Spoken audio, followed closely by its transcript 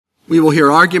We will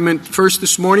hear argument first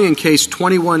this morning in Case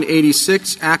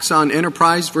 2186, Axon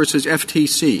Enterprise versus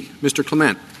FTC. Mr.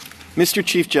 Clement. Mr.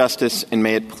 Chief Justice, and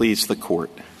may it please the Court,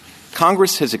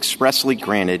 Congress has expressly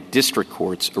granted district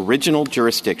courts original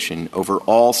jurisdiction over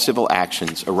all civil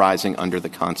actions arising under the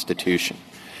Constitution.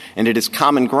 And it is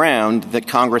common ground that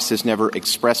Congress has never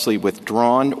expressly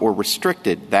withdrawn or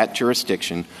restricted that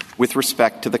jurisdiction with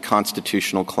respect to the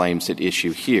constitutional claims at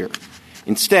issue here.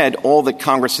 Instead, all that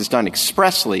Congress has done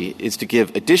expressly is to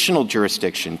give additional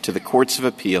jurisdiction to the courts of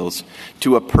appeals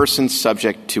to a person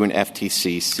subject to an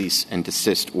FTC cease and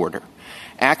desist order.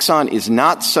 Axon is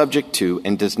not subject to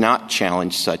and does not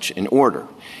challenge such an order.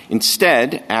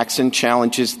 Instead, Axon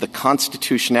challenges the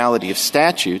constitutionality of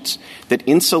statutes that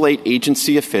insulate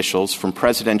agency officials from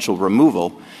presidential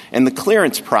removal and the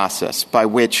clearance process by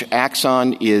which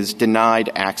Axon is denied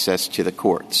access to the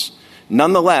courts.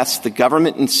 Nonetheless, the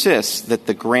government insists that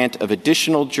the grant of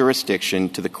additional jurisdiction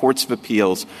to the courts of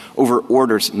appeals over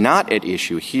orders not at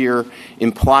issue here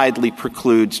impliedly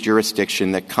precludes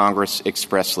jurisdiction that Congress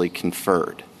expressly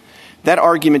conferred. That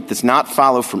argument does not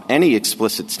follow from any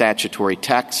explicit statutory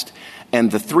text,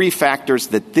 and the three factors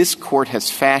that this Court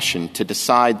has fashioned to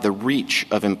decide the reach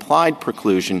of implied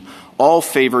preclusion all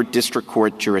favor district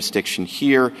court jurisdiction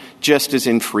here, just as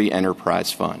in Free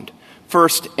Enterprise Fund.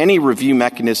 First, any review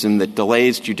mechanism that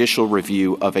delays judicial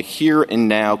review of a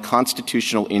here-and-now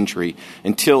constitutional injury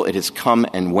until it has come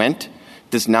and went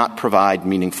does not provide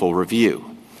meaningful review.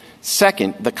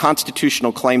 Second, the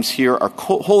constitutional claims here are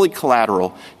wholly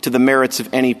collateral to the merits of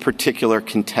any particular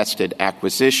contested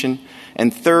acquisition.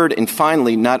 And third, and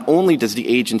finally, not only does the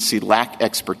agency lack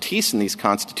expertise in these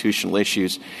constitutional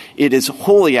issues, it is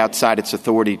wholly outside its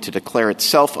authority to declare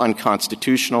itself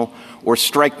unconstitutional or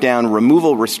strike down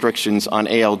removal restrictions on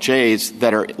ALJs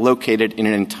that are located in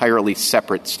an entirely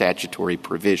separate statutory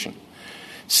provision.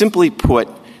 Simply put,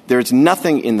 there's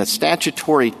nothing in the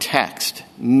statutory text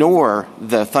nor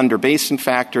the Thunder Basin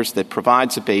factors that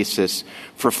provides a basis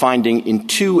for finding in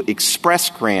two express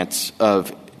grants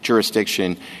of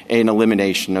jurisdiction an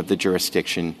elimination of the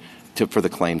jurisdiction for the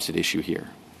claims at issue here.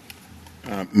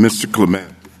 Mr.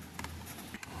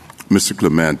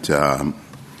 Clement,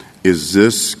 is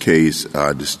this case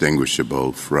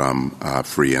distinguishable from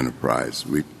Free Enterprise?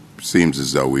 It seems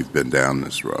as though we've been down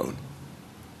this road.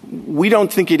 We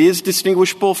don't think it is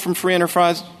distinguishable from Free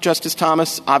Enterprise, Justice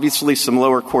Thomas. Obviously, some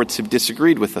lower courts have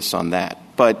disagreed with us on that.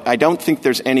 But I don't think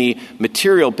there's any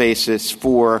material basis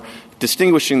for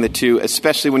distinguishing the two,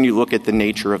 especially when you look at the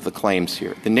nature of the claims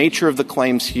here. The nature of the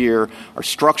claims here are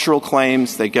structural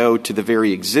claims. They go to the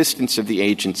very existence of the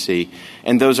agency,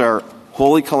 and those are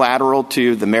wholly collateral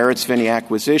to the merits of any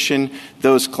acquisition.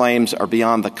 Those claims are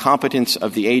beyond the competence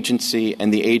of the agency,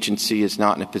 and the agency is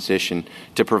not in a position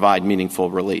to provide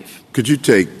meaningful relief. Could you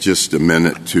take just a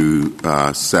minute to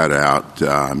set out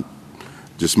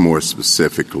just more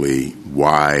specifically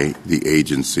why the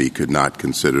agency could not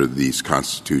consider these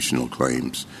constitutional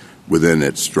claims within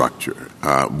its structure?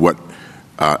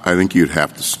 I think you'd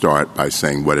have to start by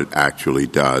saying what it actually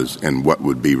does and what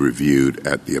would be reviewed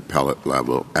at the appellate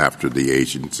level after the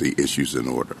agency issues an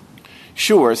order.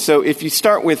 Sure. So if you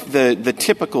start with the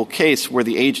typical case where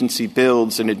the agency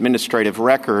builds an administrative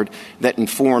record that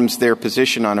informs their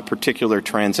position on a particular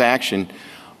transaction,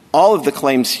 all of the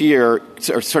claims here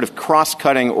are sort of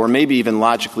cross-cutting or maybe even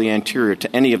logically anterior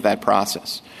to any of that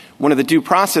process. One of the due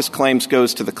process claims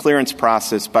goes to the clearance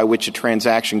process by which a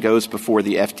transaction goes before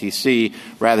the FTC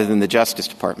rather than the Justice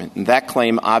Department. And that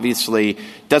claim obviously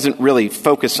doesn't really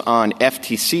focus on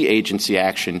FTC agency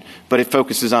action, but it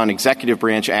focuses on executive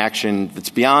branch action that's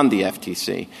beyond the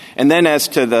FTC. And then as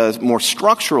to the more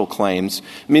structural claims,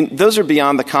 those are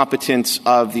beyond the competence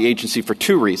of the agency for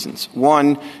two reasons.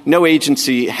 One, no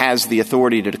agency has the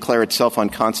authority to declare itself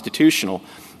unconstitutional.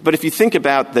 But if you think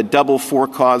about the double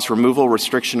for-cause removal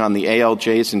restriction on the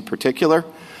ALJs in particular,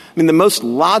 the most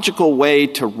logical way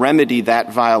to remedy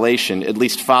that violation, at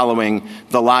least following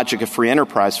the logic of Free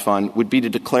Enterprise Fund, would be to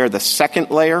declare the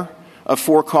second layer of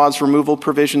for-cause removal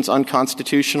provisions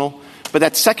unconstitutional. But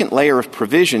that second layer of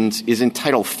provisions is in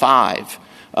Title V,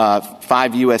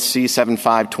 5 U.S.C.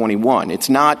 7521. It's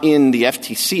not in the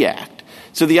FTC Act.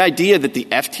 So the idea that the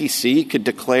FTC could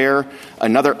declare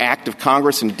another act of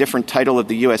Congress in a different title of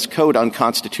the U.S. Code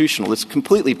unconstitutional is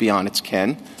completely beyond its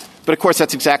ken. But, of course,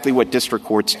 that's exactly what district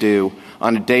courts do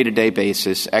on a day-to-day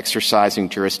basis, exercising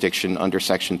jurisdiction under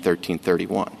Section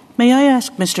 1331. May I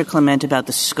ask Mr. Clement about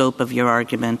the scope of your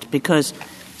argument? Because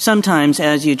sometimes,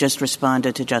 as you just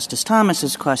responded to Justice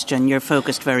Thomas's question, you're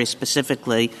focused very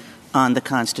specifically on the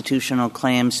constitutional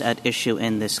claims at issue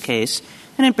in this case.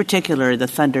 And in particular, the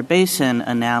Thunder Basin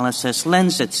analysis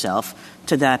lends itself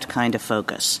to that kind of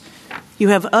focus. You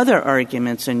have other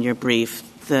arguments in your brief.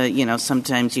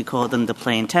 Sometimes you call them the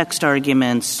plain text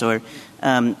arguments, or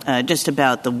just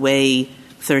about the way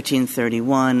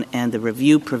 1331 and the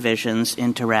review provisions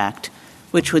interact,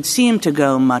 which would seem to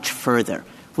go much further,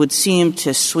 would seem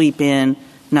to sweep in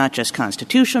not just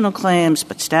constitutional claims,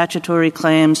 but statutory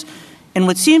claims, and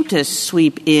would seem to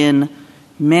sweep in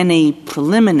many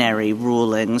preliminary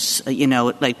rulings,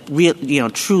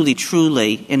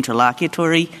 truly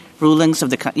interlocutory rulings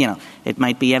of it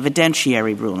might be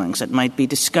evidentiary rulings, it might be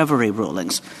discovery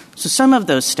rulings. So some of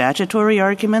those statutory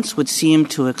arguments would seem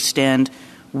to extend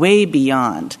way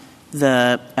beyond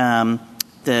the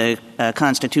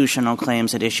constitutional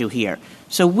claims at issue here.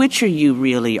 So which are you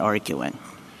really arguing?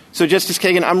 So, Justice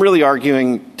Kagan, I'm really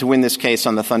arguing to win this case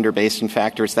on the Thunder Basin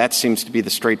factors. That seems to be the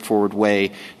straightforward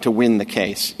way to win the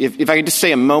case. If I could just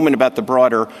say a moment about the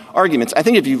broader arguments, I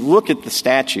think if you look at the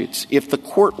statutes, if the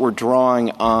court were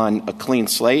drawing on a clean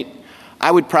slate, I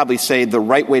would probably say the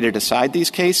right way to decide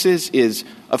these cases is,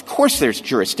 of course, there's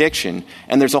jurisdiction,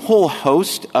 and there's a whole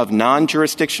host of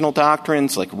non-jurisdictional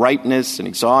doctrines like ripeness and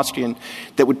exhaustion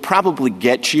that would probably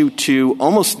get you to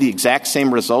almost the exact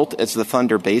same result as the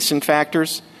Thunder Basin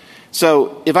factors.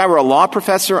 So if I were a law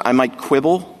professor, I might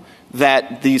quibble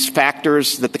that these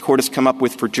factors that the court has come up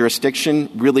with for jurisdiction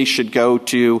really should go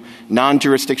to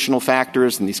non-jurisdictional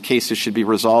factors, and these cases should be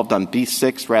resolved on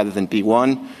B6 rather than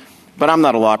B1. But I'm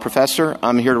not a law professor.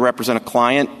 I'm here to represent a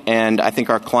client, and I think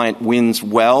our client wins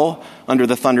well under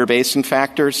the Thunder Basin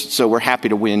factors, so we're happy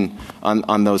to win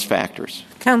on those factors.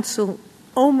 Counsel,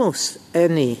 almost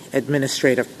any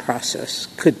administrative process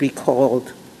could be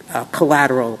called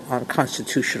collateral on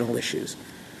constitutional issues,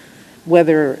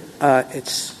 whether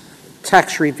it's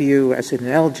tax review as in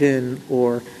Elgin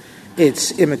or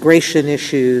it's immigration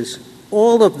issues.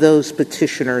 All of those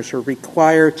petitioners are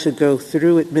required to go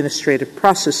through administrative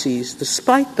processes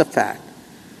despite the fact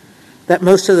that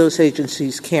most of those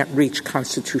agencies can't reach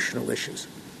constitutional issues.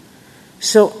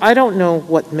 So I don't know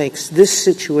what makes this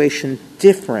situation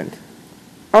different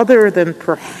other than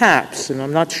perhaps, and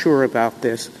I'm not sure about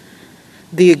this,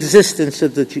 the existence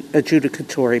of the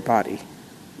adjudicatory body,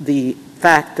 the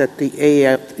fact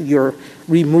that your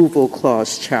removal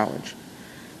clause challenge.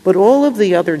 But all of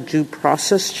the other due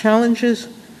process challenges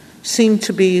seem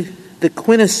to be the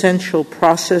quintessential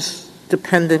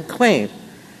process-dependent claim.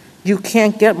 You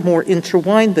can't get more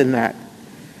intertwined than that.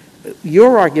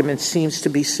 Your argument seems to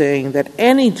be saying that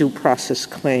any due process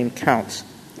claim counts.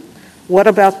 What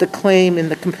about the claim in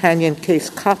the companion case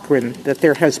Cochran that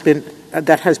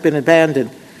has been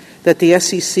abandoned, that the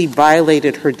SEC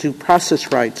violated her due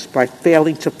process rights by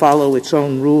failing to follow its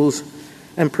own rules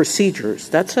and procedures?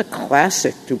 That's a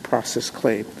classic due process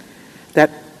claim that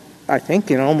I think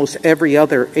in almost every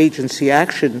other agency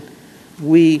action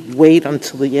we wait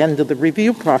until the end of the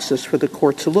review process for the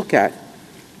court to look at.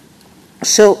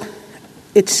 So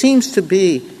it seems to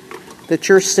be that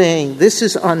you're saying this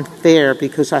is unfair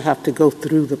because I have to go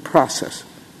through the process.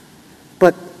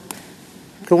 But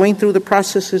going through the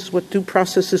process is what due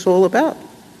process is all about.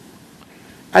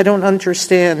 I don't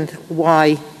understand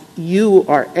why you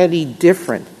are any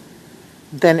different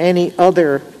than any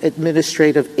other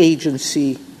administrative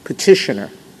agency petitioner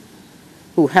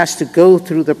who has to go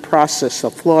through the process, a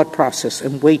flawed process,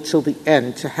 and wait till the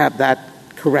end to have that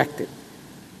corrected.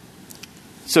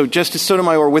 So, Justice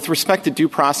Sotomayor, with respect to due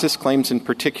process claims in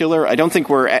particular, I don't think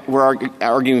we're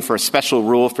arguing for a special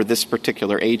rule for this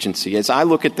particular agency. As I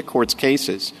look at the court's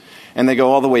cases, and they go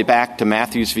all the way back to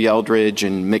Matthews v. Eldridge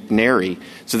and McNary,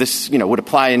 so this would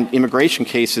apply in immigration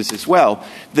cases as well.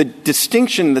 The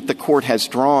distinction that the court has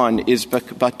drawn is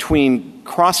between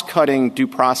cross-cutting due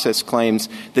process claims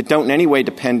that don't in any way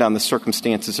depend on the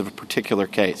circumstances of a particular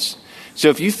case. So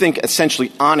if you think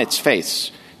essentially on its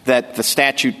face that the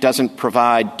statute doesn't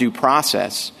provide due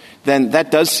process, then that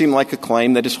does seem like a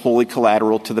claim that is wholly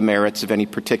collateral to the merits of any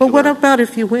particular. But what about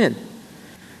if you win?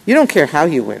 You don't care how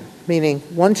you win, meaning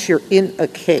once you're in a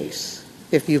case,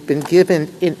 if you've been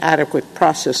given inadequate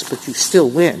process but you still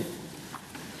win,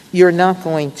 you're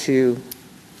going to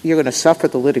suffer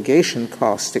the litigation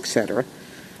cost, et cetera,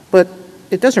 but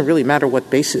it doesn't really matter what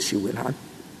basis you win on.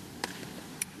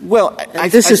 Well,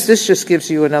 this just gives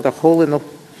you another hole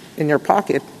in your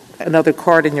pocket, another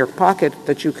card in your pocket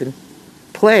that you can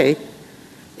play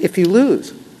if you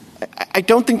lose. I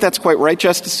don't think that's quite right,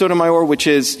 Justice Sotomayor, which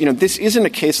is, this isn't a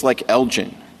case like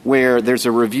Elgin, where there's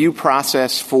a review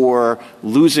process for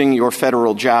losing your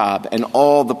federal job and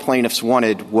all the plaintiffs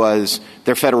wanted was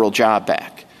their federal job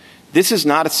back. This is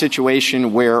not a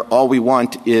situation where all we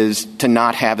want is to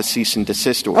not have a cease and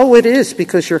desist order. Oh, it is,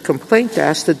 because your complaint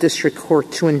asked the district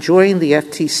court to enjoin the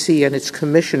FTC and its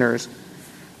commissioners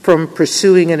from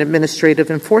pursuing an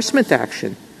administrative enforcement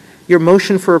action. Your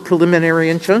motion for a preliminary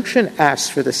injunction asks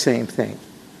for the same thing.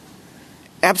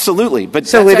 Absolutely. But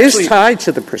so it is tied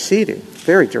to the proceeding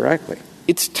very directly.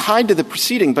 It's tied to the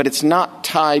proceeding, but it's not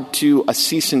tied to a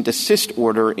cease and desist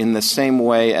order in the same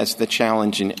way as the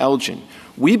challenge in Elgin.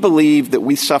 We believe that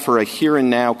we suffer a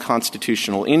here-and-now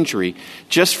constitutional injury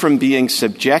just from being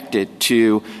subjected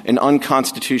to an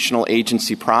unconstitutional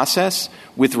agency process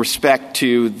with respect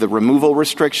to the removal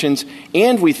restrictions,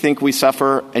 and we think we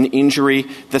suffer an injury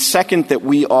the second that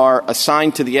we are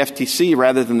assigned to the FTC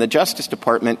rather than the Justice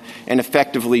Department and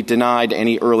effectively denied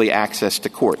any early access to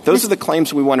court. Those are the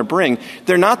claims we want to bring.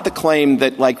 They're not the claim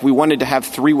that, like, we wanted to have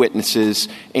 3 witnesses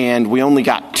and we only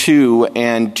got 2,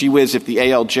 and gee whiz, if the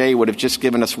ALJ would have just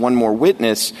given us 1 more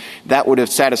witness, that would have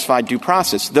satisfied due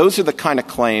process. Those are the kind of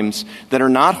claims that are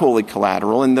not wholly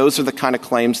collateral, and those are the kind of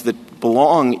claims that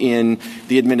belong in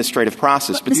the administrative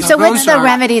process. But so what's the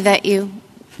remedy that you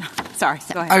 – sorry,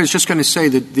 go ahead. I was just going to say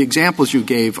that the examples you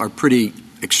gave are pretty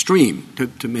extreme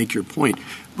to make your point.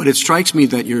 But it strikes me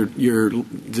that your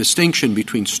distinction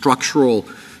between structural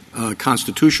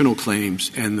constitutional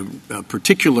claims and the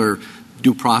particular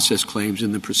due process claims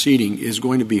in the proceeding is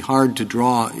going to be hard to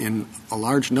draw in a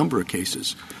large number of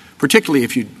cases, particularly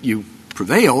if you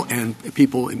prevail and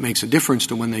it makes a difference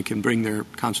to when they can bring their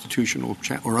constitutional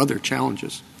or other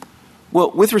challenges.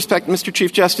 Well, with respect, Mr.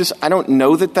 Chief Justice, I don't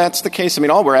know that that's the case. I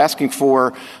mean, all we're asking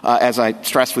for, as I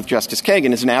stressed with Justice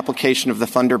Kagan, is an application of the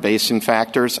Thunder Basin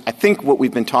factors. I think what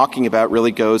we've been talking about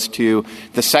really goes to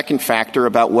the second factor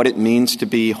about what it means to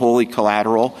be wholly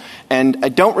collateral. And I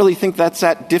don't really think that's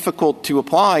that difficult to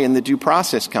apply in the due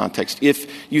process context.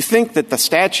 If you think that the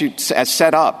statute as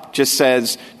set up just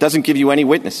says doesn't give you any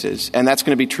witnesses, and that's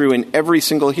going to be true in every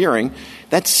single hearing,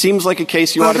 that seems like a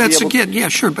case you ought to be able to... Yeah,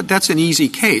 sure, but that's an easy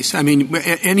case. I mean,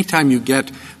 anytime you get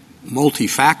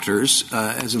multi-factors,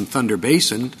 as in Thunder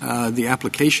Basin, the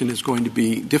application is going to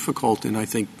be difficult in, I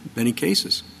think, many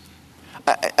cases.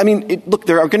 I mean, look,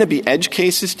 there are going to be edge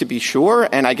cases, to be sure,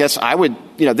 and I guess I would,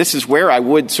 this is where I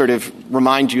would sort of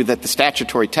remind you that the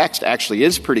statutory text actually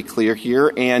is pretty clear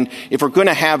here, and if we're going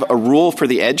to have a rule for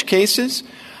the edge cases,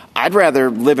 I'd rather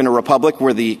live in a republic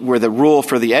where the rule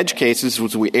for the edge cases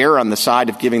was we err on the side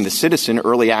of giving the citizen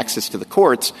early access to the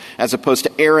courts as opposed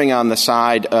to erring on the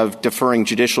side of deferring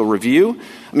judicial review.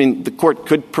 I mean, the court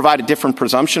could provide a different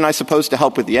presumption, I suppose, to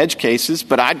help with the edge cases,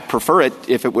 but I'd prefer it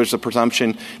if it was a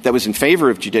presumption that was in favor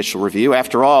of judicial review.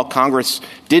 After all, Congress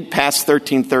did pass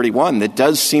 1331 that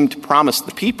does seem to promise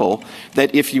the people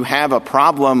that if you have a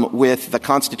problem with the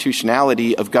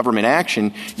constitutionality of government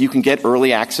action, you can get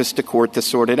early access to court to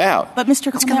sort it out. But,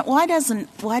 Mr. Clement, why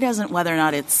doesn't whether or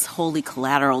not it's wholly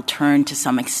collateral turn to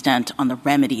some extent on the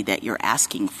remedy that you're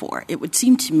asking for? It would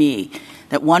seem to me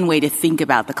that one way to think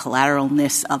about the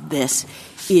collateralness of this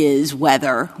is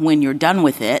whether, when you're done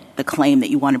with it, the claim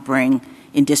that you want to bring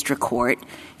in district court,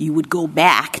 you would go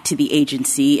back to the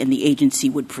agency and the agency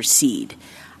would proceed.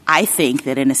 I think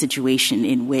that in a situation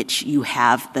in which you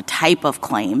have the type of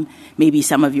claim, maybe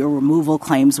some of your removal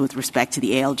claims with respect to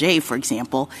the ALJ, for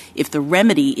example, if the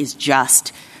remedy is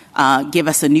just give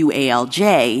us a new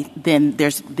ALJ, then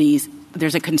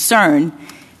there's a concern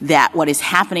that what is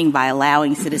happening by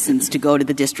allowing citizens to go to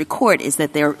the district court is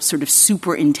that they're sort of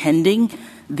superintending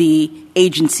the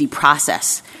agency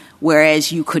process,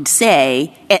 whereas you could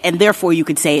say, and therefore you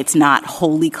could say it's not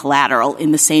wholly collateral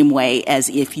in the same way as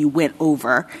if you went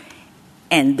over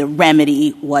and the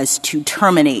remedy was to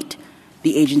terminate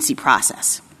the agency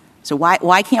process. So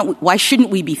why shouldn't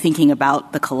we be thinking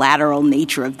about the collateral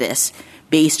nature of this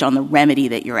based on the remedy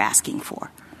that you're asking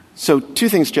for? So 2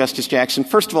 things, Justice Jackson.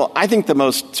 First of all, I think the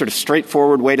most sort of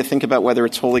straightforward way to think about whether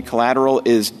it's wholly collateral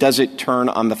is, does it turn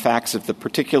on the facts of the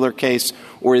particular case,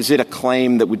 or is it a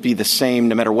claim that would be the same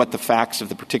no matter what the facts of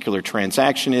the particular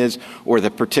transaction is or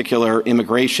the particular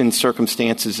immigration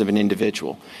circumstances of an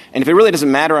individual? And if it really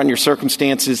doesn't matter on your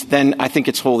circumstances, then I think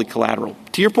it's wholly collateral.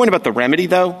 To your point about the remedy,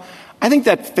 though, I think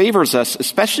that favors us,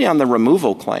 especially on the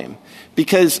removal claim,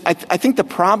 because I think the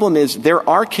problem is there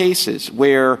are cases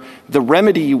where the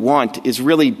remedy you want is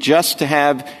really just to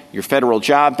have your federal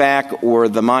job back or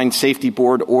the Mine Safety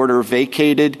Board order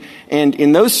vacated. And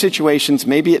in those situations,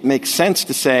 maybe it makes sense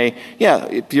to say, yeah,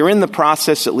 if you're in the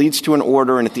process that leads to an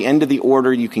order and at the end of the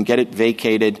order you can get it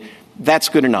vacated, that's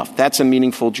good enough. That's a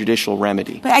meaningful judicial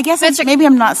remedy. But I guess maybe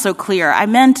I'm not so clear. I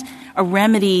meant a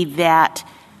remedy that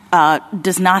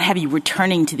does not have you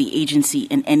returning to the agency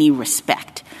in any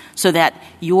respect. so that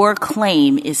your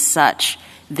claim is such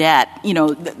that,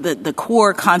 the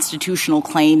core constitutional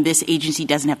claim, this agency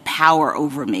doesn't have power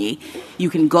over me, you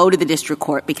can go to the district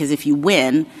court because if you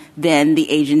win, then the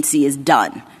agency is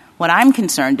done. What I'm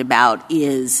concerned about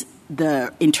is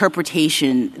the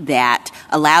interpretation that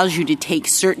allows you to take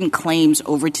certain claims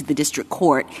over to the district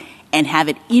court and have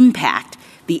it impact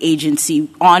the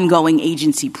ongoing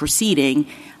agency proceeding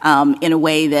in a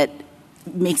way that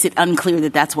makes it unclear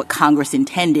that that's what Congress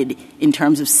intended in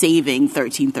terms of saving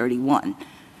 1331.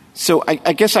 So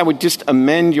I guess I would just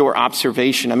amend your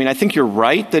observation. I mean, I think you're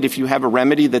right that if you have a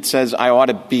remedy that says I ought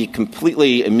to be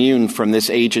completely immune from this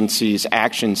agency's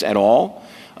actions at all,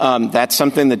 that's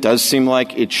something that does seem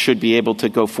like it should be able to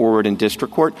go forward in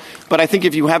district court. But I think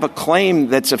if you have a claim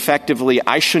that's effectively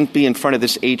I shouldn't be in front of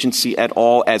this agency at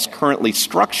all as currently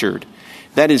structured,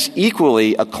 that is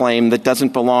equally a claim that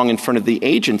doesn't belong in front of the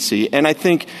agency. And I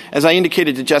think, as I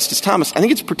indicated to Justice Thomas, I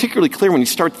think it's particularly clear when you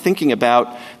start thinking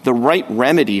about the right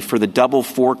remedy for the double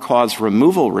for-cause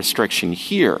removal restriction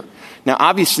here. Now,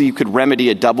 obviously, you could remedy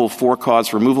a double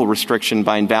for-cause removal restriction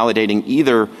by invalidating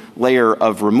either layer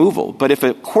of removal. But if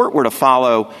a court were to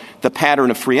follow the pattern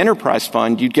of Free Enterprise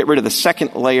Fund, you'd get rid of the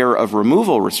second layer of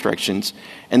removal restrictions,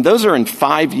 and those are in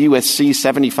 5 U.S.C.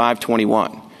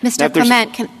 7521. Mr.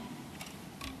 Clement,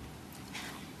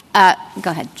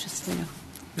 go ahead.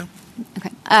 No. Okay.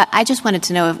 I just wanted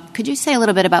to know, could you say a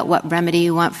little bit about what remedy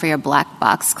you want for your black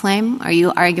box claim? Are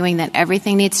you arguing that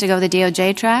everything needs to go the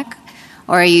DOJ track?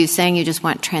 Or are you saying you just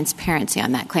want transparency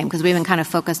on that claim? Because we've been kind of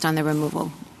focused on the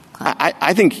removal claim.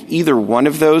 I think either one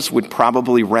of those would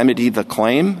probably remedy the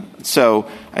claim. So,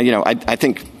 I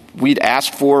think we'd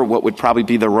asked for what would probably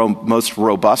be the most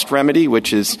robust remedy,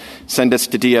 which is send us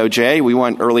to DOJ. We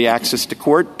want early access to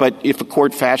court. But if a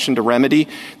court fashioned a remedy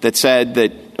that said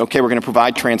that, okay, we're going to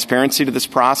provide transparency to this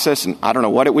process, and I don't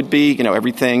know what it would be,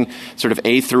 everything sort of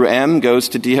A through M goes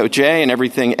to DOJ and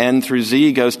everything N through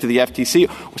Z goes to the FTC,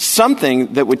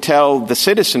 something that would tell the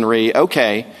citizenry,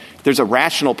 okay, there's a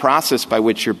rational process by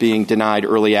which you're being denied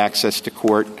early access to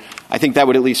court. I think that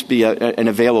would at least be an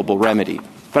available remedy.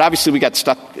 But obviously we got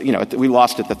stuck, we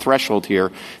lost at the threshold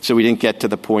here, so we didn't get to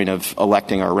the point of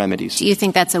electing our remedies. Do you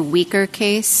think that's a weaker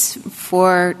case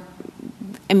for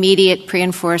immediate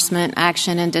pre-enforcement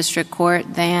action in district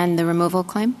court than the removal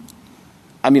claim?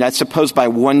 I mean, I suppose by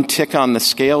one tick on the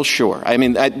scale, sure. I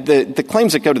mean, the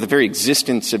claims that go to the very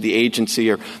existence of the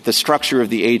agency or the structure of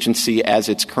the agency as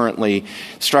it's currently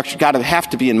structured have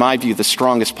to be, in my view, the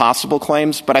strongest possible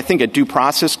claims. But I think a due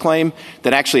process claim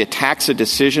that actually attacks a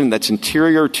decision that's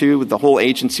interior to the whole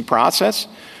agency process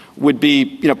would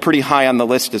be, pretty high on the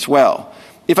list as well.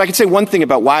 If I could say one thing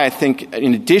about why I think,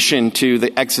 in addition to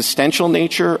the existential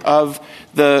nature of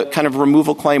the kind of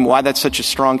removal claim, why that's such a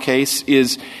strong case,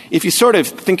 is if you sort of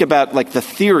think about like the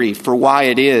theory for why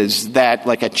it is that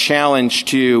like a challenge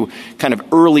to kind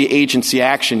of early agency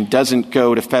action doesn't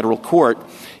go to federal court,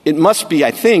 it must be,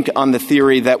 I think, on the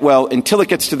theory that, well, until it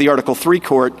gets to the Article III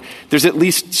court, there's at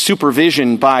least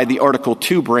supervision by the Article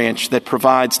II branch that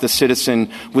provides the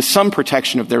citizen with some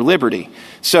protection of their liberty.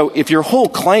 So if your whole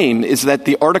claim is that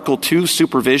the Article II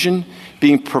supervision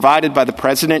being provided by the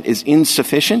president is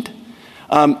insufficient,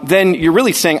 then you're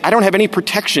really saying, I don't have any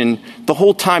protection the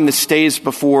whole time this stays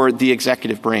before the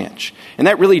executive branch. And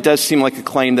that really does seem like a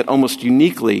claim that almost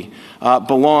uniquely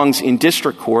belongs in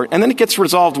district court, and then it gets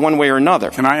resolved one way or another.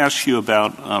 Can I ask you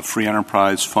about Free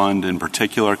Enterprise Fund in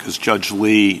particular? Because Judge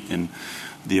Lee, in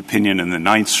the opinion in the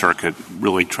Ninth Circuit,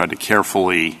 really tried to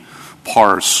carefully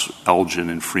parse Elgin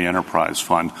and Free Enterprise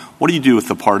Fund. What do you do with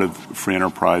the part of Free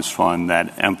Enterprise Fund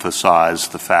that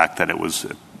emphasized the fact that it was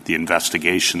the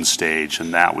investigation stage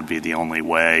and that would be the only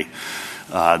way,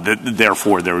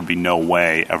 therefore there would be no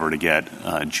way ever to get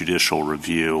judicial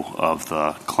review of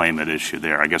the claim at issue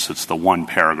there? I guess it's the one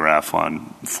paragraph on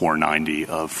 490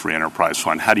 of Free Enterprise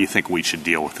Fund. How do you think we should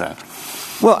deal with that?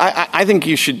 Well, I think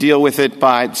you should deal with it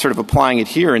by sort of applying it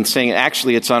here and saying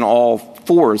actually it's on all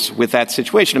fours with that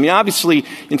situation. I mean, obviously,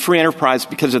 in Free Enterprise,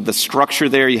 because of the structure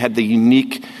there, you had the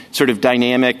unique sort of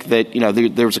dynamic that,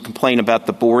 there was a complaint about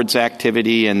the board's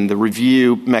activity and the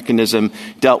review mechanism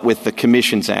dealt with the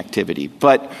commission's activity.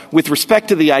 But with respect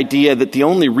to the idea that the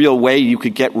only real way you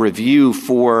could get review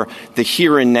for the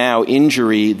here and now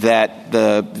injury that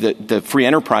the Free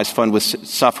Enterprise Fund was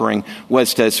suffering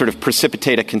was to sort of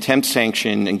precipitate a contempt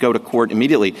sanction and go to court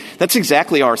immediately, that's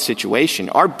exactly our situation.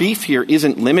 Our beef here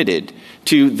isn't limited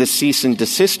to the cease and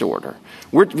desist order.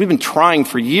 We've been trying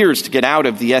for years to get out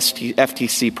of the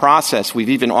FTC process. We've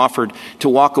even offered to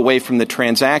walk away from the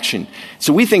transaction.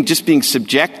 So we think just being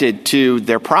subjected to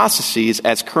their processes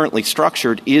as currently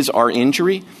structured is our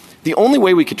injury. The only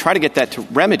way we could try to get that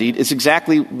remedied is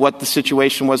exactly what the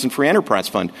situation was in Free Enterprise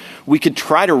Fund. We could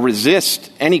try to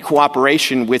resist any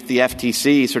cooperation with the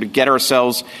FTC, sort of get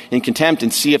ourselves in contempt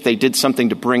and see if they did something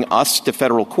to bring us to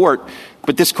federal court.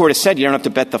 But this court has said you don't have to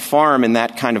bet the farm in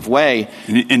that kind of way.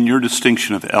 In your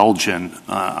distinction of Elgin,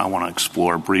 I want to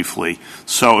explore briefly.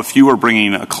 So if you were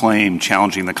bringing a claim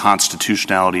challenging the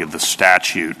constitutionality of the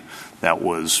statute that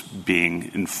was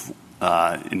being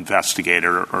investigated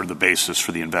or the basis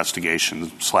for the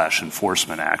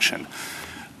investigation/enforcement action,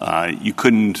 you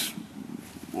couldn't,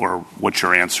 or what's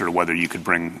your answer to whether you could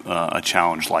bring a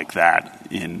challenge like that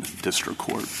in district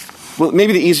court? Well,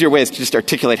 maybe the easier way is to just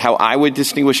articulate how I would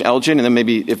distinguish Elgin, and then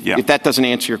maybe if that doesn't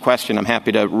answer your question, I'm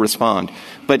happy to respond.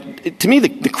 But to me,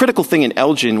 the critical thing in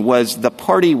Elgin was the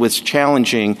party was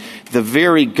challenging the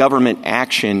very government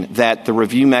action that the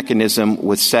review mechanism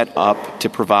was set up to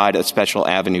provide a special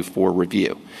avenue for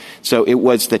review. So it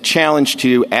was the challenge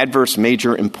to adverse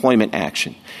major employment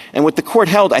action. And what the court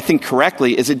held, I think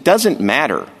correctly, is it doesn't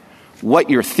matter what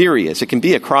your theory is. It can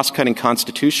be a cross-cutting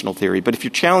constitutional theory, but if you're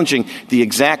challenging the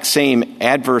exact same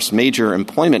adverse major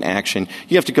employment action,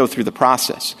 you have to go through the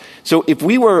process. So if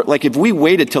we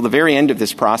waited till the very end of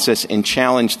this process and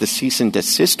challenged the cease and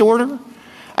desist order,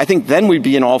 I think then we'd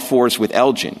be in all fours with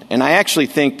Elgin. And I actually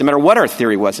think no matter what our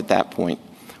theory was at that point,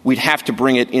 we'd have to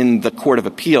bring it in the Court of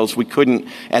Appeals. We couldn't,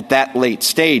 at that late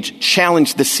stage,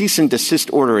 challenge the cease and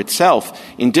desist order itself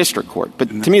in district court. But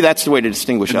to me, that's the way to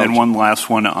distinguish Elgin. And then one last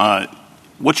one.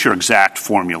 What's your exact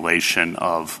formulation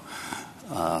of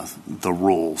the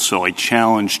rule? So a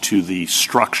challenge to the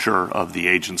structure of the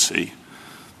agency,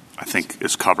 I think,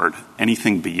 is covered.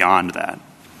 Anything beyond that?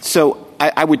 So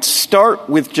I would start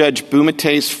with Judge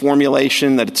Bumate's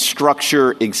formulation that it's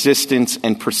structure, existence,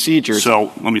 and procedures.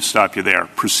 So let me stop you there.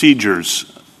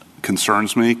 Procedures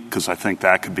concerns me because I think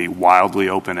that could be wildly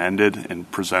open-ended and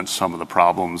present some of the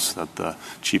problems that the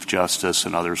Chief Justice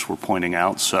and others were pointing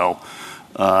out. So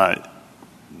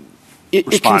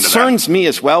it concerns me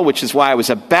as well, which is why I was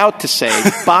about to say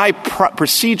by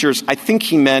procedures, I think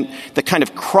he meant the kind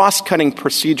of cross-cutting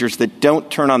procedures that don't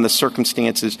turn on the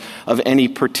circumstances of any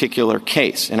particular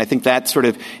case. And I think that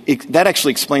that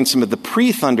actually explains some of the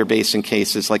pre-Thunder Basin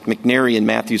cases like McNary and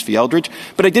Matthews v. Eldridge.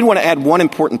 But I did want to add one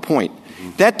important point.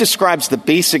 That describes the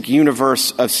basic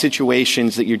universe of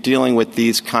situations that you're dealing with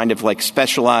these kind of like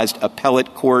specialized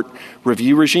appellate court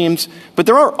review regimes. But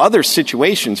there are other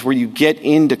situations where you get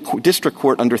into district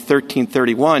court under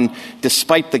 1331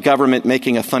 despite the government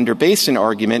making a Thunder Basin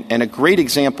argument. And a great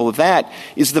example of that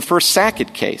is the first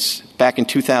Sackett case back in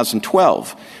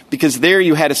 2012. Because there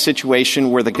you had a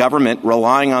situation where the government,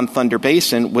 relying on Thunder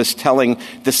Basin, was telling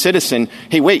the citizen,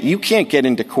 hey, wait, you can't get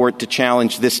into court to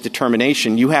challenge this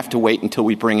determination. You have to wait until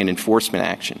we bring an enforcement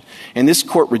action. And this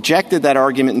court rejected that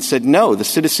argument and said, no, the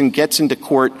citizen gets into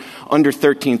court under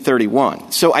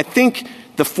 1331. So I think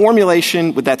the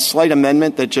formulation with that slight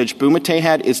amendment that Judge Bumate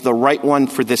had is the right one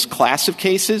for this class of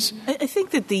cases. I think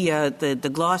that the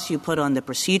gloss you put on the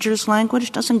procedures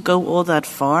language doesn't go all that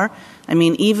far. I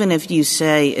mean, even if you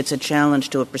say it's a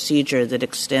challenge to a procedure that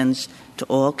extends to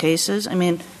all cases, I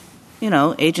mean,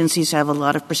 agencies have a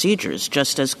lot of procedures,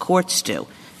 just as courts do.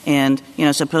 And,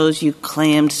 suppose you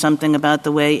claimed something about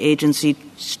the way agencies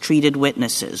treated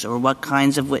witnesses or what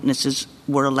kinds of witnesses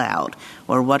were allowed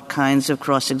or what kinds of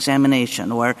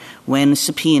cross-examination or when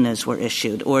subpoenas were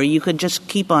issued, or you could just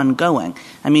keep on going.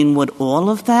 I mean, would all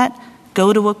of that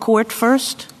go to a court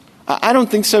first? I don't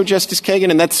think so, Justice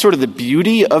Kagan, and that's sort of the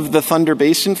beauty of the Thunder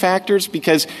Basin factors,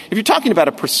 because if you're talking about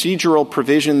a procedural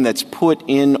provision that's put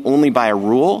in only by a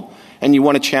rule and you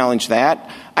want to challenge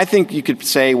that, I think you could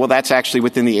say, well, that's actually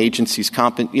within the agency's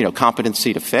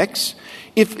competency to fix.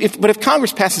 But if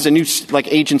Congress passes a new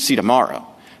agency tomorrow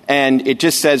and it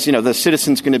just says, the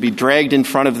citizen's going to be dragged in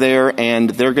front of there and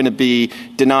they're going to be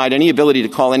denied any ability to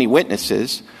call any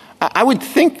witnesses, I would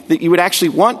think that you would actually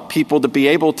want people to be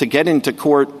able to get into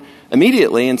court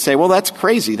immediately and say, well, that's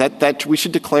crazy. That we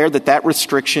should declare that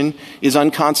restriction is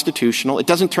unconstitutional. It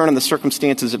doesn't turn on the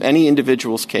circumstances of any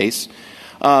individual's case.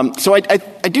 So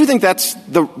I do think that's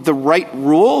the right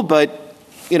rule, but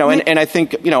and I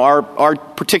think our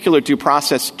particular due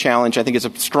process challenge I think is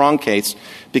a strong case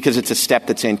because it's a step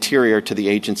that's anterior to the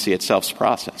agency itself's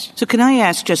process. So can I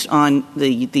ask just on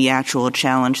the actual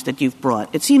challenge that you've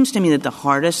brought? It seems to me that the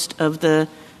hardest of the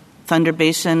Thunder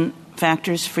Basin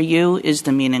factors for you is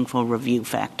the meaningful review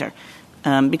factor.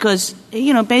 Because,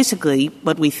 basically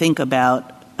what we think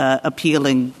about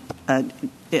appeals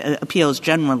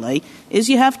generally is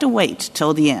you have to wait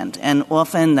till the end. And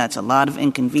often that's a lot of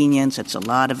inconvenience, it's a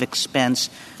lot of expense.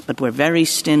 but we're very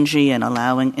stingy in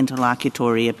allowing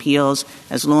interlocutory appeals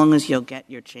as long as you'll get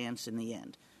your chance in the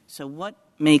end. So what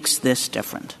makes this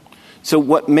different? So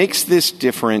what makes this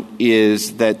different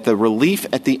is that the relief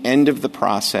at the end of the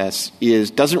process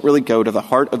doesn't really go to the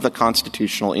heart of the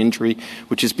constitutional injury,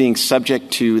 which is being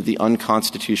subject to the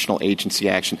unconstitutional agency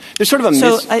action. There's sort of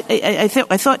a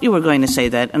I thought you were going to say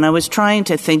that, and I was trying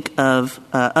to think of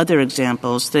other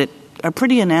examples that are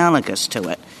pretty analogous to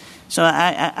it. So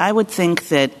I would think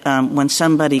that when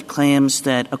somebody claims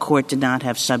that a court did not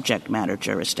have subject matter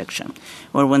jurisdiction,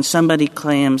 or when somebody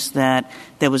claims that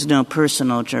there was no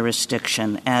personal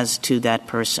jurisdiction as to that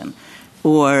person,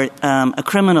 or a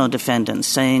criminal defendant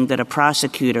saying that a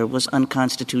prosecutor was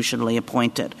unconstitutionally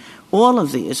appointed, all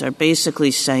of these are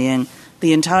basically saying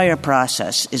the entire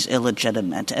process is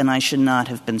illegitimate and I should not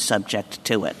have been subject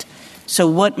to it. So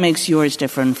what makes yours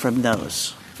different from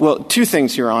those? Well, two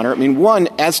things, Your Honor. I mean, one,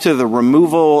 as to the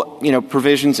removal,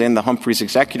 provisions in the Humphreys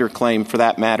executor claim, for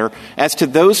that matter, as to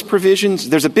those provisions,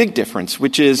 there's a big difference,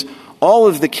 which is all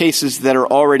of the cases that are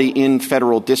already in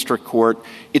federal district court,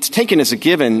 it's taken as a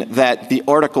given that the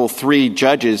Article III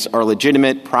judges are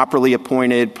legitimate, properly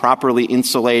appointed, properly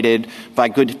insulated by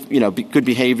good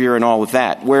behavior and all of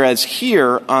that. Whereas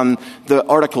here on the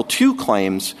Article II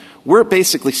claims, we're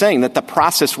basically saying that the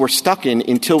process we're stuck in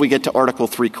until we get to Article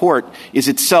III court is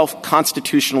itself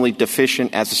constitutionally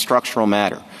deficient as a structural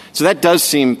matter. So that does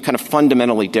seem kind of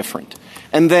fundamentally different.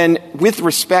 And then with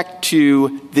respect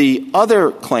to the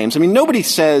other claims, I mean, nobody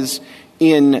says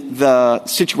in the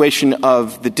situation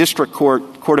of the district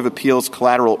court, court of appeals,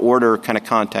 collateral order kind of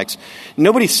context,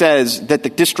 nobody says that the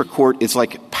district court is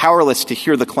like powerless to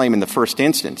hear the claim in the first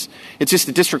instance. It's just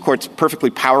the district court's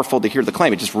perfectly powerful to hear the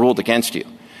claim. It just ruled against you.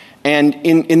 And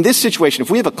in this situation,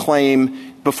 if we have a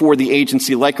claim before the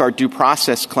agency, like our due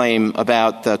process claim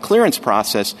about the clearance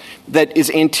process, that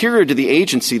is anterior to the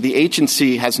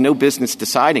agency has no business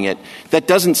deciding it, that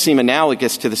doesn't seem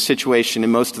analogous to the situation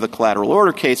in most of the collateral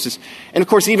order cases. And, of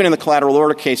course, even in the collateral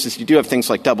order cases, you do have things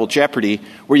like double jeopardy,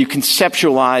 where you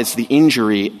conceptualize the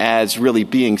injury as really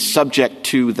being subject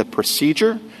to the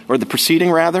procedure, or the proceeding,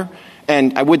 rather.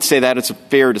 And I would say that it's a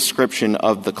fair description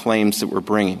of the claims that we're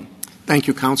bringing. Thank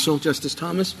you, counsel. Justice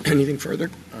Thomas, anything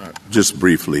further? Just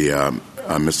briefly,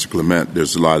 Mr. Clement,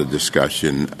 there's a lot of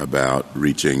discussion about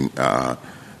reaching a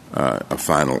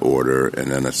final order and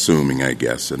then assuming, I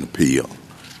guess, an appeal.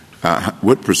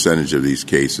 What percentage of these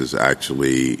cases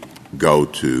actually go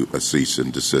to a cease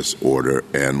and desist order,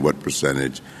 and what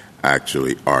percentage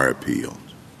actually are appealed?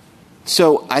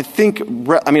 So I think,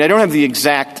 I don't have the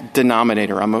exact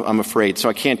denominator, I'm afraid, so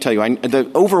I can't tell you. The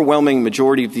overwhelming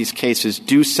majority of these cases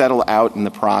do settle out in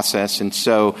the process, and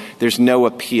so there's no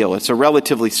appeal. It's a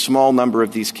relatively small number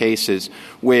of these cases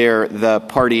where the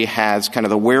party has kind of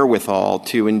the wherewithal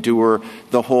to endure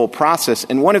the whole process.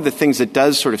 And one of the things that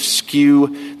does sort of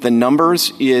skew the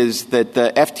numbers is that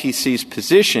the FTC's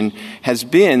position has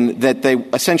been that they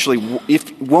essentially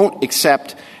won't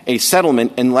accept a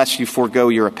settlement unless you forego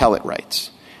your appellate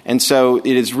rights. And so it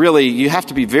is really, you have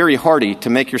to be very hardy to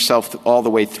make yourself all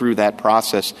the way through that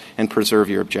process and preserve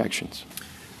your objections.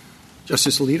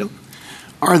 Justice Alito?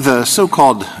 Are the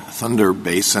so-called Thunder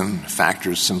Basin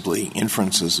factors simply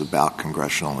inferences about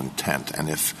congressional intent? And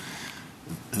if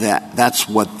that's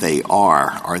what they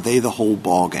are they the whole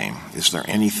ballgame? Is there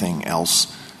anything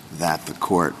else that the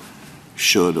court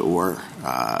should or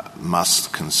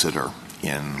must consider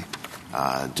in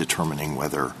determining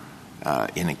whether,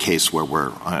 in a case where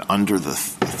we're under the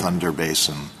Thunder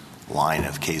Basin line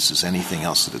of cases, anything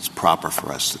else that it's proper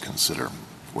for us to consider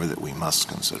or that we must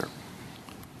consider?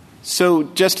 So,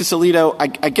 Justice Alito,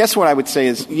 I guess what I would say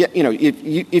is,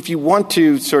 if you want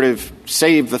to sort of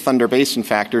save the Thunder Basin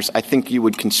factors, I think you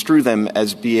would construe them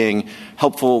as being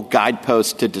helpful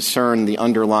guideposts to discern the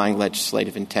underlying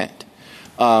legislative intent.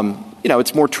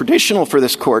 It's more traditional for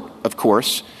this court, of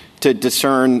course, to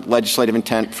discern legislative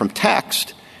intent from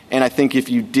text. And I think if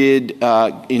you did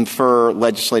infer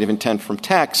legislative intent from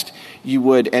text, you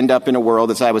would end up in a world,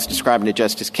 as I was describing to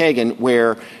Justice Kagan,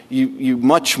 where you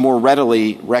much more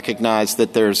readily recognize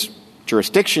that there's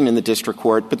jurisdiction in the district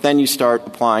court, but then you start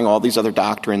applying all these other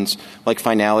doctrines like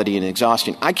finality and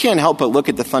exhaustion. I can't help but look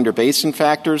at the Thunder Basin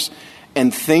factors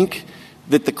and think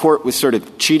that the court was sort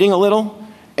of cheating a little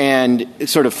and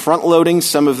sort of front-loading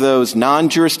some of those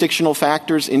non-jurisdictional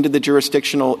factors into the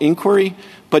jurisdictional inquiry.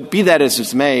 But be that as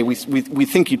it may, we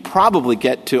think you'd probably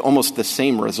get to almost the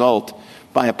same result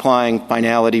by applying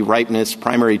finality, ripeness,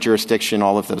 primary jurisdiction,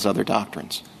 all of those other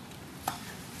doctrines.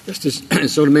 Justice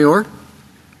Sotomayor?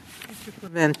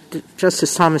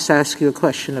 Justice Thomas asked you a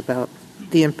question about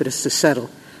the impetus to settle.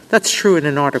 That's true in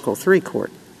an Article III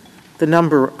court. the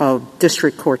number of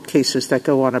district court cases that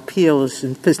go on appeal is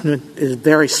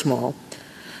very small.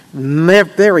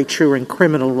 Very true in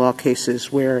criminal law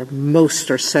cases where most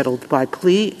are settled by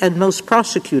plea and most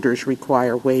prosecutors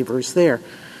require waivers there.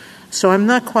 So I'm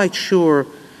not quite sure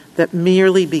that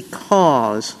merely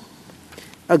because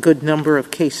a good number of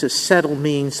cases settle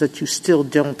means that you still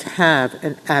don't have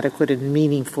an adequate and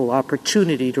meaningful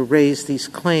opportunity to raise these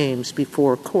claims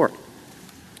before a court,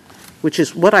 which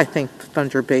is what I think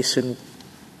Thunder Basin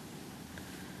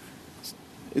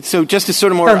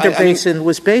Basin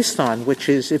was based on, which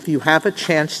is if you have a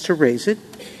chance to raise it,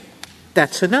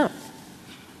 that's enough.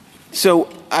 So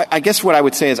I guess what I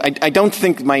would say is I don't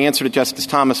think my answer to Justice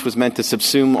Thomas was meant to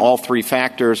subsume all three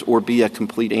factors or be a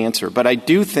complete answer. But I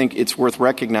do think it's worth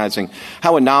recognizing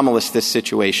how anomalous this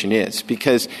situation is.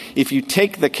 Because if you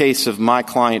take the case of my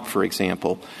client, for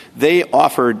example, they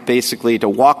offered basically to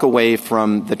walk away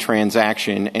from the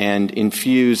transaction and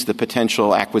infuse the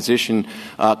potential acquisition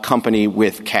company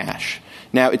with cash.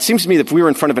 Now, it seems to me that if we were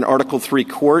in front of an Article III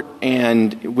court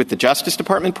and with the Justice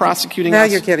Department prosecuting now us...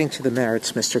 Now you're getting to the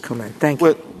merits, Mr. Clement. Thank you.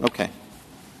 Well, okay.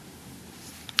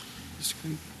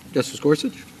 Justice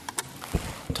Gorsuch?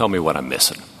 Tell me what I'm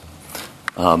missing.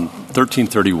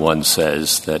 1331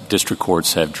 says that district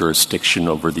courts have jurisdiction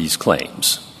over these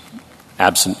claims,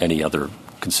 absent any other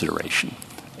consideration.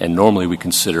 And normally we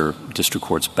consider district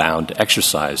courts bound to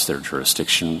exercise their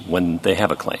jurisdiction when they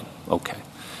have a claim. Okay.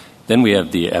 Then we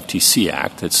have the FTC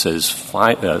Act that says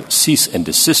cease and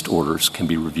desist orders can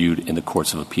be reviewed in the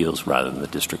courts of appeals rather than the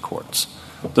district courts.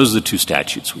 Those are the two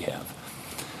statutes we have.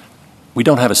 We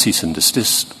don't have a cease and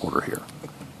desist order here.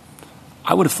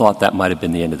 I would have thought that might have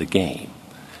been the end of the game,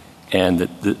 and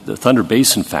that the Thunder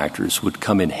Basin factors would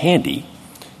come in handy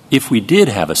if we did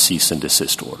have a cease and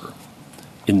desist order.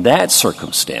 In that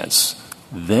circumstance,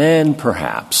 then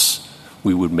perhaps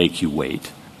we would make you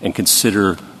wait and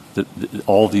consider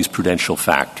all these prudential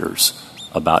factors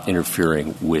about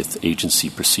interfering with agency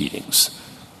proceedings.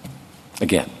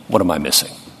 Again, what am I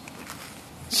missing?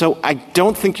 So I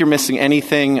don't think you're missing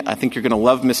anything. I think you're going to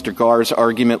love Mr. Garr's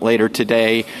argument later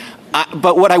today.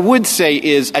 But what I would say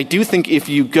is I do think if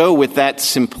you go with that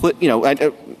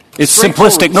it's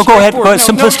simplistic. No, go ahead.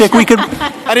 Simplistic. We could.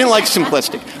 I didn't like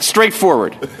simplistic.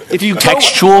 Straightforward. If you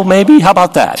textual, maybe. How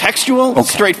about that? Textual, okay.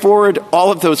 Straightforward.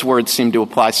 All of those words seem to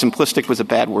apply. Simplistic was a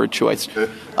bad word choice. It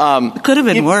could have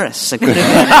been worse. It could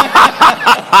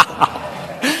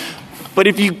have been. But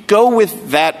if you go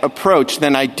with that approach,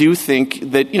 then I do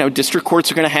think that district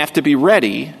courts are going to have to be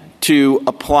ready to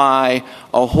apply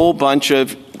a whole bunch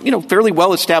of fairly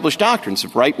well-established doctrines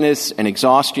of ripeness and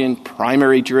exhaustion,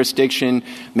 primary jurisdiction,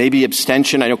 maybe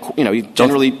abstention. I know,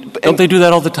 generally... Don't they do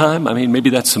that all the time? I mean,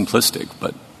 maybe that's simplistic,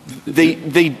 but...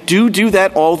 They do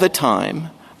that all the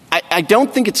time. I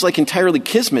don't think it's like entirely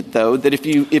kismet, though, that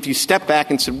if you step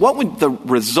back and said, what would the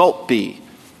result be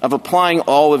of applying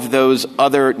all of those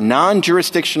other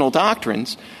non-jurisdictional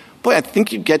doctrines? Boy, I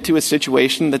think you'd get to a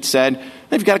situation that said,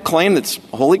 if you've got a claim that's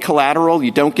wholly collateral, you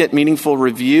don't get meaningful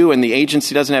review, and the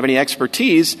agency doesn't have any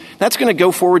expertise, that's going to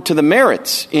go forward to the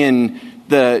merits in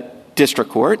the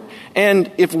district court.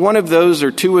 And if one of those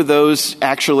or two of those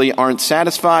actually aren't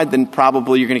satisfied, then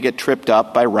probably you're going to get tripped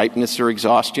up by ripeness or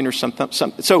exhaustion or something.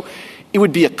 So it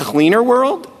would be a cleaner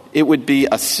world. It would be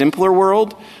a simpler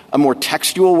world, a more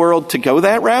textual world to go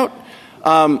that route.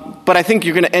 But I think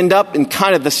you're going to end up in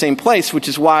kind of the same place, which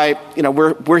is why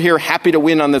we're here happy to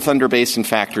win on the Thunder Basin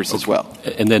factors as well.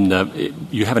 And then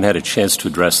you haven't had a chance to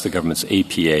address the government's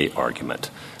APA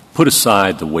argument. Put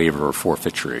aside the waiver or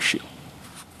forfeiture issue.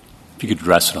 If you could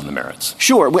address it on the merits.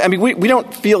 Sure. I mean, we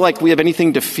don't feel like we have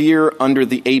anything to fear under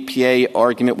the APA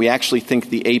argument. We actually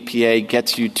think the APA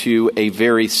gets you to a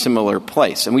very similar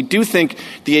place. And we do think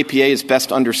the APA is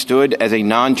best understood as a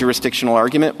non-jurisdictional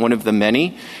argument, one of the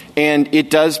many. And it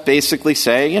does basically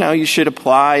say, you should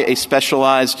apply a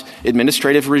specialized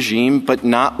administrative regime, but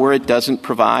not where it doesn't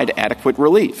provide adequate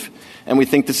relief. And we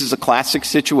think this is a classic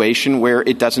situation where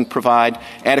it doesn't provide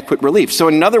adequate relief. So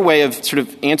another way of sort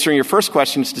of answering your first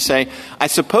question is to say, I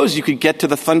suppose you could get to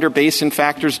the Thunder Basin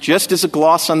factors just as a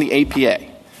gloss on the APA.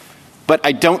 But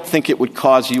I don't think it would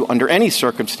cause you under any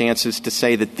circumstances to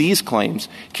say that these claims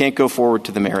can't go forward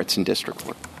to the merits in district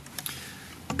court.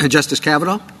 Justice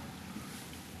Kavanaugh?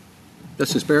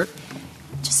 Justice Barrett?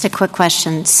 Just a quick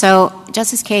question. So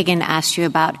Justice Kagan asked you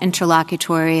about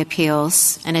interlocutory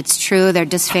appeals, and it's true they're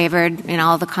disfavored in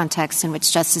all the contexts in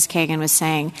which Justice Kagan was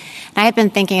saying. And I had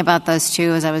been thinking about those,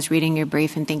 too, as I was reading your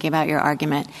brief and thinking about your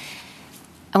argument.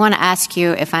 I want to ask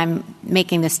you if I'm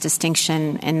making this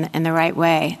distinction in the right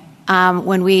way.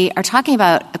 when we are talking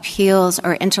about appeals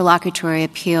or interlocutory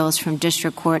appeals from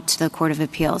district court to the Court of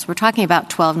Appeals, we're talking about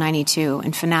 1292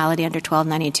 and finality under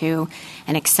 1292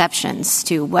 and exceptions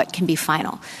to what can be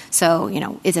final. So,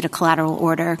 is it a collateral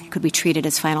order? Could we treat it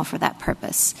as final for that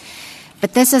purpose?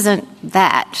 But this isn't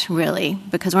that, really,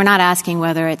 because we're not asking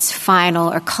whether it's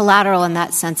final or collateral in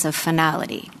that sense of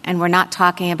finality. And we're not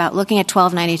talking about looking at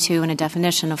 1292 and a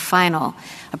definition of final.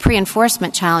 A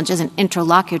pre-enforcement challenge isn't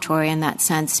interlocutory in that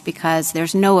sense because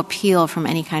there's no appeal from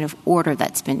any kind of order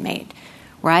that's been made,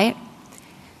 right?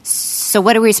 So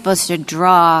what are we supposed to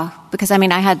draw? Because, I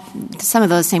had some of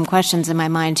those same questions in my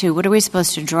mind, too. What are we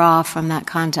supposed to draw from that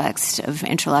context of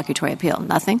interlocutory appeal?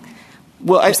 Nothing?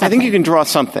 Well, I think you can draw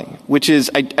something, which is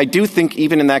I do think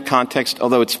even in that context,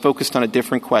 although it's focused on a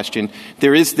different question,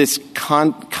 there is this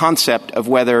concept of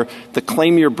whether the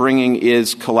claim you're bringing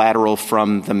is collateral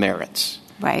from the merits.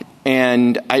 Right.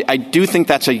 And I do think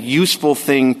that's a useful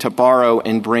thing to borrow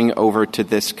and bring over to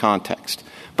this context.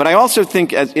 But I also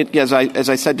think, as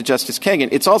I said to Justice Kagan,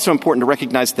 it's also important to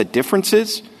recognize the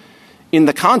differences in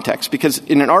the context, because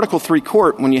in an Article III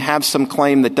court, when you have some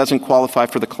claim that doesn't qualify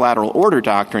for the collateral order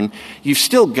doctrine, you've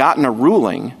still gotten a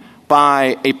ruling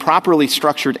by a properly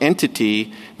structured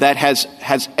entity that has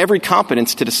every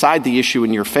competence to decide the issue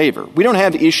in your favor. We don't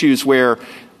have issues where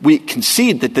we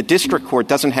concede that the district court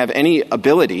doesn't have any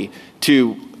ability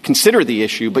to consider the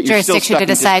issue, but you're still stuck to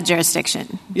decide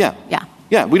jurisdiction. Yeah. Yeah.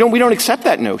 Yeah, we don't accept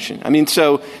that notion.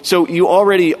 So you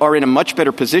already are in a much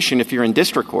better position if you're in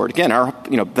district court. Again,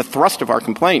 the thrust of our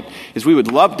complaint is we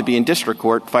would love to be in district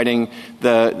court fighting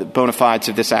the bona fides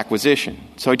of this acquisition.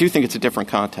 So I do think it's a different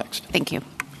context. Thank you.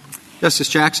 Justice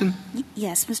Jackson?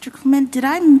 Yes, Mr. Clement, did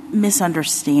I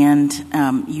misunderstand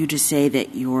you to say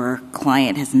that your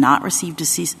client has not received a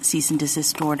cease and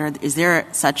desist order? Is there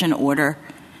such an order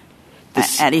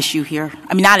at issue here?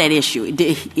 Not at issue.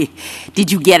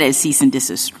 Did you get a cease and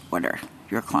desist order,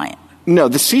 your client? No,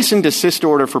 the cease and desist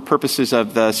order for purposes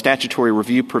of the statutory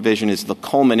review provision is the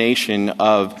culmination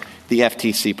of the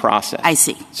FTC process. I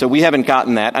see. So we haven't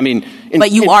gotten that.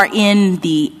 But you are in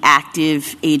the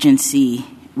active agency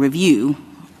review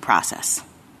process.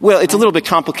 Well, it's a little bit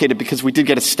complicated because we did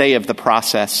get a stay of the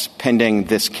process pending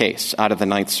this case out of the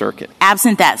Ninth Circuit.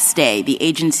 Absent that stay, the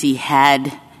agency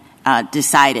had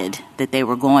decided that they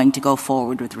were going to go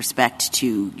forward with respect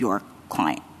to your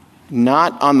client?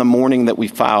 Not on the morning that we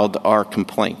filed our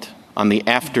complaint. On the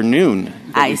afternoon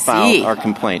that we filed our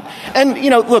complaint. And,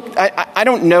 look, I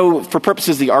don't know, for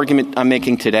purposes of the argument I'm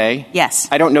making today, yes,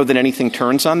 I don't know that anything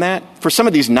turns on that. For some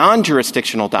of these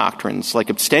non-jurisdictional doctrines,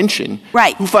 like abstention,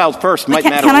 right, who filed first might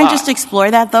matter a lot. Can I just explore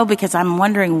that, though? Because I'm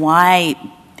wondering why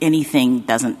anything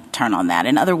doesn't turn on that.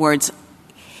 In other words,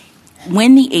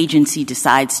 when the agency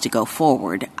decides to go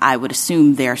forward, I would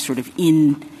assume they're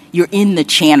you're in the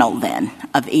channel then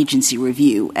of agency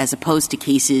review, as opposed to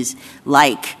cases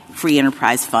like Free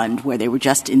Enterprise Fund where they were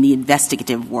just in the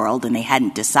investigative world and they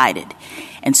hadn't decided.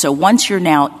 And so once you're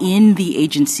now in the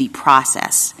agency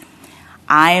process,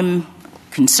 I'm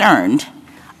concerned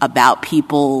about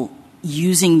people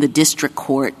using the district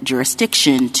court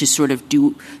jurisdiction to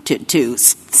to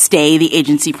stay the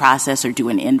agency process or do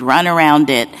an end run around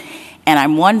it. And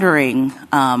I'm wondering,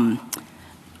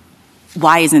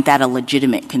 why isn't that a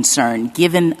legitimate concern,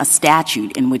 given a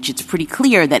statute in which it's pretty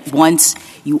clear that once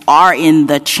you are in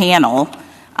the channel,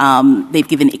 they've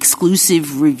given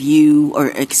exclusive review or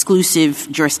exclusive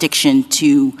jurisdiction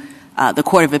to the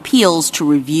Court of Appeals to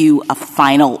review a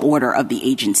final order of the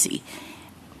agency?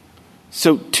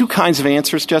 So two kinds of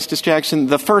answers, Justice Jackson.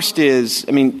 The first is,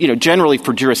 generally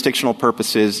for jurisdictional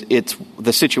purposes, it's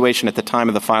the situation at the time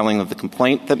of the filing of the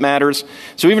complaint that matters.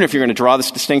 So even if you're going to draw this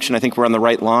distinction, I think we're on the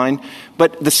right line.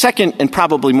 But the second and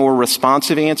probably more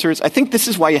responsive answer is, I think this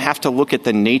is why you have to look at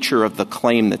the nature of the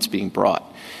claim that's being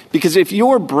brought. Because if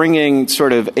you're bringing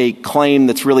sort of a claim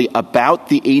that's really about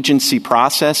the agency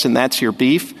process and that's your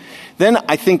beef, then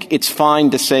I think it's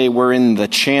fine to say we're in the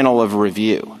channel of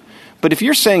review. But if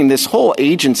you're saying this whole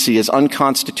agency is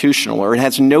unconstitutional or it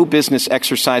has no business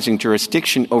exercising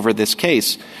jurisdiction over this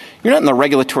case, you're not in the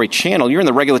regulatory channel, you're in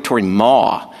the regulatory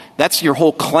maw. That's your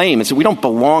whole claim, is that we don't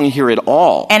belong here at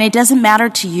all. And it doesn't matter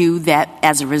to you that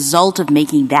as a result of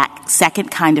making that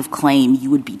second kind of claim, you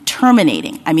would be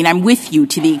terminating. I'm with you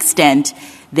to the extent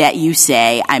that you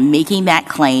say, I'm making that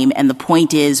claim, and the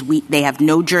point is they have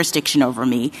no jurisdiction over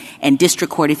me, and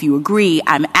district court, if you agree,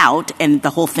 I'm out, and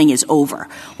the whole thing is over.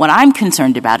 What I'm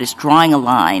concerned about is drawing a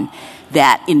line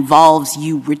that involves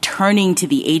you returning to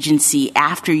the agency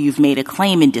after you've made a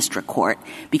claim in district court,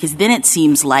 because then it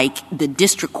seems like the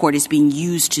district court is being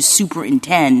used to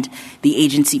superintend the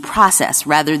agency process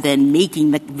rather than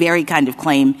making the very kind of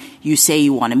claim you say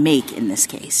you want to make in this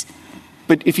case.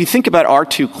 But if you think about our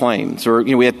two claims, or,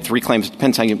 we had three claims, it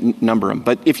depends how you number them.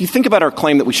 But if you think about our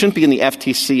claim that we shouldn't be in the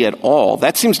FTC at all,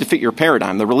 that seems to fit your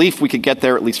paradigm. The relief we could get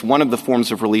there, at least one of the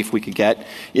forms of relief we could get,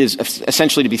 is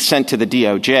essentially to be sent to the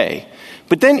DOJ.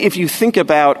 But then if you think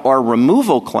about our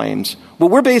removal claims, what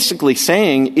we're basically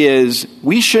saying is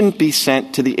we shouldn't be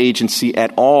sent to the agency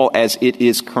at all as it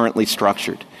is currently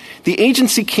structured. The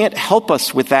agency can't help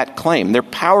us with that claim. They're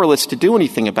powerless to do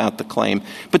anything about the claim,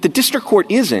 but the district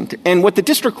court isn't. And what the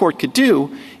district court could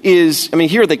do is,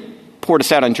 here they poured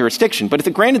us out on jurisdiction, but if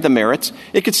it granted the merits,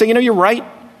 it could say, you're right,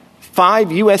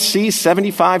 5 U.S.C.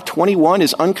 7521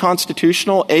 is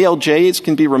unconstitutional. ALJs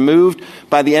can be removed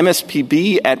by the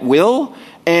MSPB at will.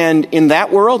 And in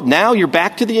that world, now you're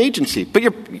back to the agency. But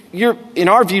you're, in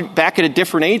our view, back at a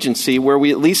different agency where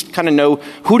we at least kind of know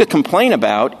who to complain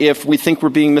about if we think we're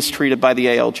being mistreated by the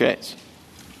ALJs.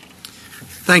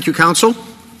 Thank you, counsel.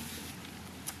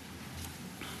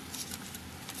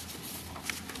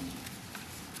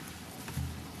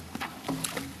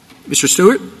 Mr.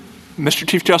 Stewart. Mr.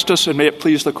 Chief Justice, and may it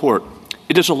please the Court,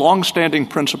 it is a long-standing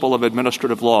principle of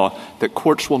administrative law that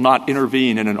courts will not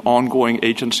intervene in an ongoing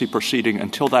agency proceeding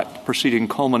until that proceeding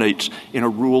culminates in a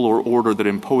rule or order that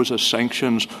imposes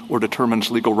sanctions or determines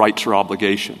legal rights or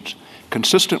obligations.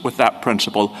 Consistent with that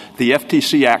principle, the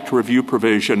FTC Act review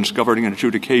provisions governing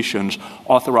adjudications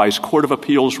authorize Court of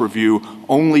Appeals review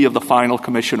only of the final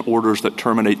commission orders that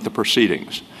terminate the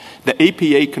proceedings. The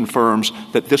APA confirms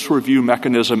that this review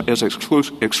mechanism is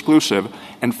exclusive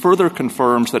and further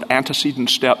confirms that antecedent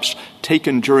steps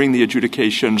taken during the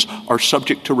adjudications are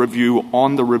subject to review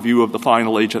on the review of the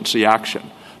final agency action.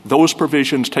 Those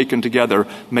provisions taken together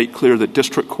make clear that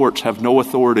district courts have no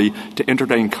authority to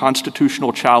entertain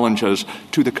constitutional challenges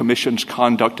to the Commission's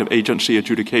conduct of agency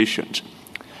adjudications.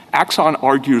 Axon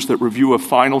argues that review of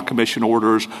final commission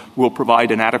orders will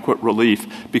provide inadequate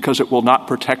relief because it will not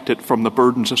protect it from the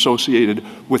burdens associated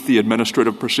with the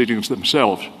administrative proceedings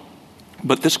themselves.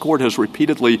 But this Court has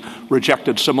repeatedly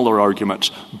rejected similar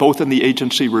arguments, both in the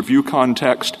agency review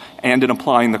context and in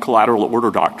applying the collateral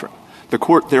order doctrine. The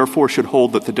Court therefore should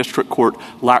hold that the district court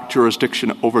lacked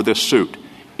jurisdiction over this suit.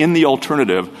 In the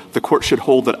alternative, the Court should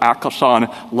hold that Axon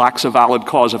lacks a valid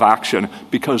cause of action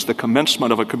because the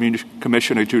commencement of a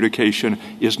commission adjudication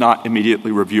is not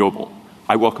immediately reviewable.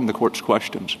 I welcome the Court's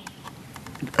questions.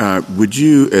 Would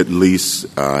you at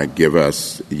least give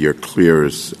us your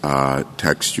clearest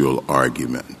textual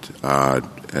argument?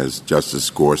 As Justice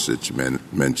Gorsuch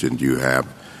mentioned, you have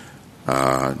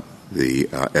the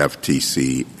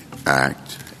FTC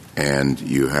Act and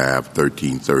you have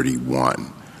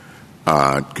 1331.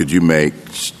 Could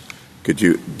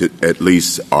you at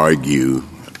least argue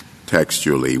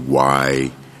textually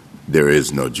why there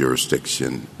is no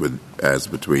jurisdiction as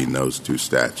between those two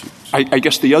statutes? I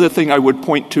guess the other thing I would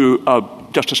point to,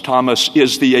 Justice Thomas,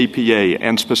 is the APA,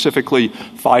 and specifically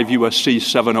 5 U.S.C.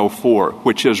 704,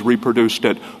 which is reproduced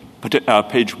at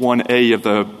page 1A of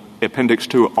the appendix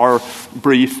to our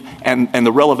brief, and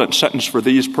the relevant sentence for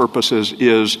these purposes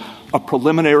is a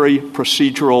preliminary,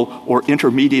 procedural, or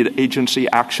intermediate agency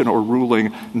action or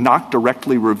ruling not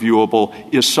directly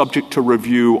reviewable is subject to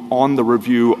review on the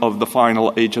review of the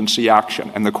final agency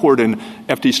action. And the Court in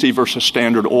FTC versus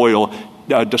Standard Oil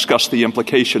discussed the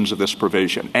implications of this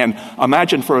provision. And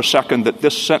imagine for a second that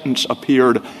this sentence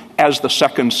appeared as the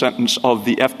second sentence of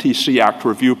the FTC Act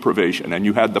review provision, and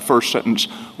you had the first sentence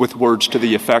with words to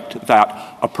the effect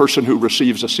that a person who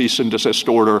receives a cease and desist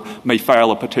order may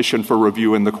file a petition for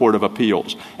review in the Court of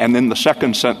Appeals. And then the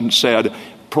second sentence said,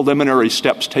 preliminary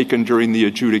steps taken during the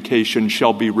adjudication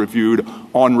shall be reviewed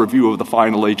on review of the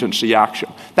final agency action.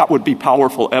 That would be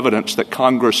powerful evidence that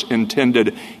Congress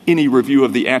intended any review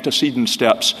of the antecedent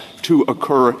steps to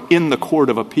occur in the Court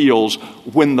of Appeals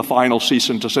when the final cease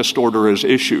and desist order is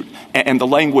issued. And the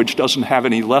language doesn't have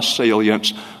any less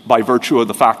salience by virtue of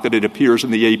the fact that it appears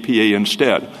in the APA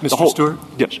instead. Mr. Stewart?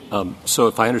 Yes. So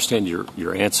if I understand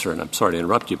your answer, and I'm sorry to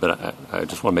interrupt you, but I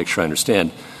just want to make sure I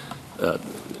understand,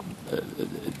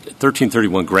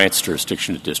 1331 grants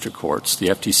jurisdiction to district courts. The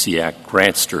FTC Act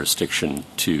grants jurisdiction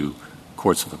to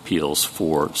courts of appeals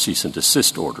for cease and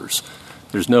desist orders.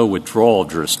 There's no withdrawal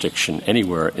jurisdiction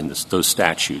anywhere in those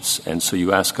statutes, and so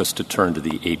you ask us to turn to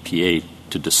the APA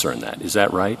to discern that. Is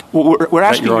that right? Well, we're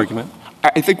asking, is that your argument?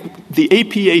 I think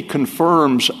the APA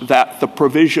confirms that the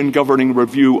provision governing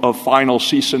review of final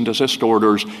cease and desist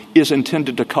orders is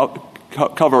intended to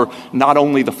cover not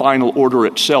only the final order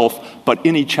itself, but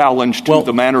any challenge to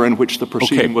the manner in which the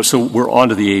proceeding was. So we're on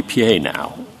to the APA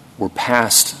now. We're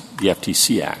past the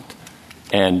FTC Act.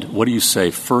 And what do you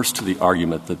say first to the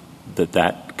argument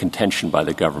that contention by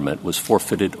the government was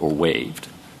forfeited or waived?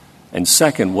 And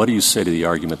second, what do you say to the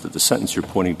argument that the sentence you're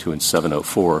pointing to in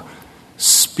 704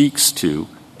 speaks to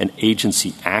an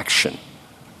agency action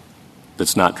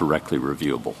that's not directly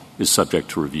reviewable, is subject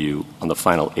to review on the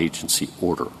final agency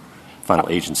order, final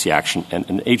agency action? And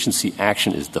an agency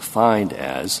action is defined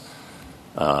as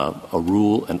a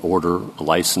rule, an order, a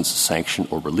license, a sanction,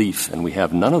 or relief, and we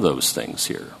have none of those things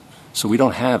here. So we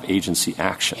don't have agency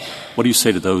action. What do you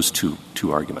say to those two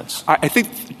arguments? I think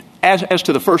as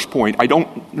to the first point, I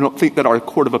don't think that our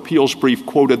Court of Appeals brief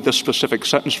quoted this specific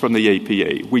sentence from the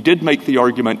APA. We did make the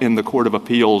argument in the Court of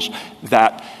Appeals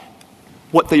that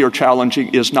what they are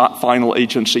challenging is not final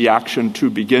agency action to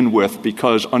begin with,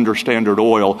 because under Standard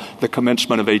Oil, the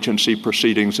commencement of agency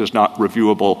proceedings is not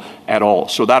reviewable at all.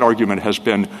 So that argument has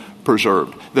been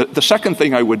preserved. The second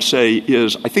thing I would say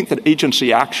is I think that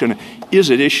agency action is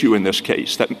at issue in this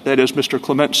case. That as Mr.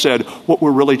 Clement said, what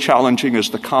we're really challenging is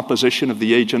the composition of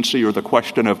the agency or the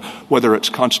question of whether it's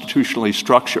constitutionally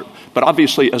structured. But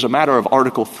obviously, as a matter of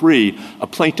Article III, a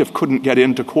plaintiff couldn't get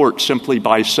into court simply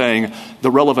by saying the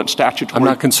relevant statutory... I'm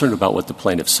not concerned about what the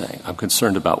plaintiff's saying. I'm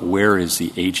concerned about where is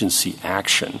the agency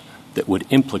action that would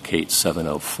implicate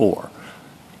 704.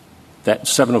 That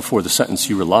 704, the sentence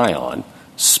you rely on,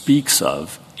 speaks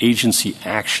of agency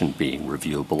action being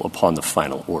reviewable upon the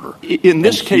final order. In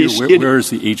this case... Where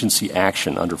is the agency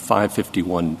action under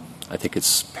 551, I think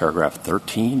it's paragraph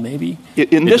 13 maybe? It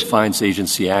defines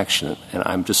agency action, and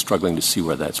I'm just struggling to see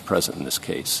where that's present in this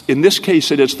case. In this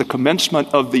case, it is the commencement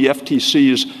of the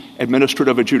FTC's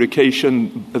administrative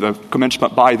adjudication, the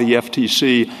commencement by the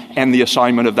FTC, and the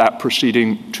assignment of that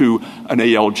proceeding to an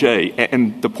ALJ.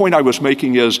 And the point I was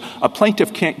making is a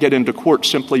plaintiff can't get into court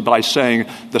simply by saying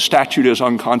the statute is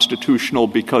unconstitutional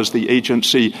because the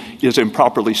agency is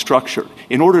improperly structured.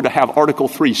 In order to have Article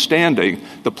III standing,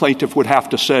 the plaintiff would have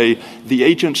to say the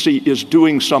agency is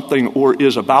doing something or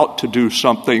is about to do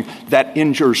something that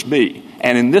injures me.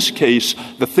 And in this case,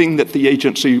 the thing that the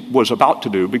agency was about to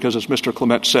do, because as Mr.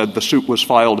 Clement said, the suit was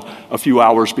filed a few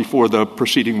hours before the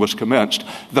proceeding was commenced,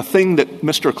 the thing that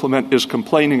Mr. Clement is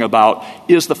complaining about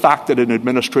is the fact that an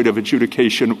administrative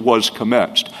adjudication was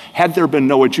commenced. Had there been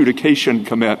no adjudication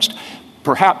commenced,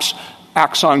 perhaps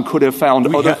Axon could have found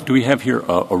Do we have here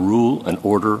a rule, an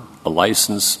order, a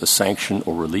license, a sanction,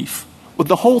 or relief? Well,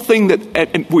 the whole thing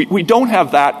that we don't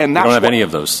have that, and that's we don't have any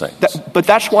of those things. But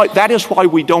that is why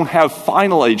we don't have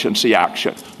final agency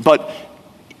action. But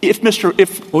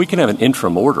we can have an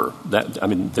interim order.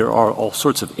 There are all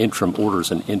sorts of interim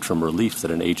orders and interim relief that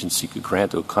an agency could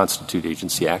grant to constitute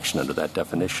agency action under that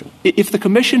definition. If the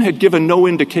Commission had given no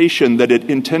indication that it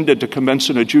intended to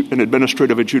commence an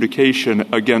administrative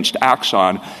adjudication against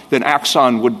Axon, then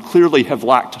Axon would clearly have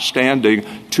lacked standing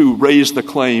to raise the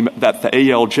claim that the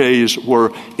ALJs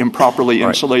were improperly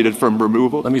insulated from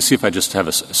removal. Let me see if I just have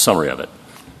a summary of it.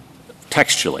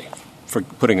 Textually, for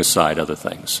putting aside other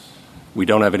things. We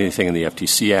don't have anything in the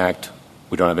FTC Act.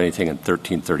 We don't have anything in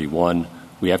 1331.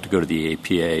 We have to go to the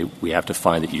APA. We have to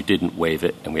find that you didn't waive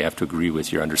it, and we have to agree with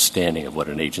your understanding of what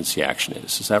an agency action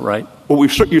is. Is that right? Well,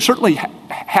 you certainly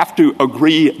have to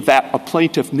agree that a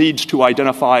plaintiff needs to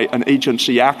identify an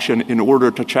agency action in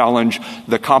order to challenge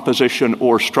the composition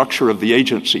or structure of the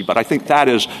agency. But I think that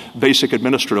is basic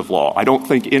administrative law. I don't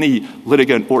think any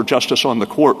litigant or justice on the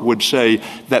court would say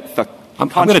that the I'm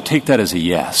going to take that as a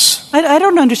yes. I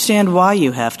don't understand why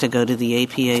you have to go to the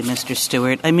APA, Mr.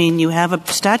 Stewart. I mean, you have a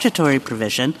statutory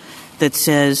provision that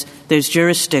says there's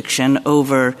jurisdiction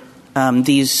over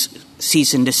these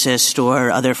cease and desist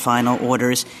or other final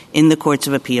orders in the courts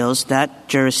of appeals. That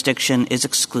jurisdiction is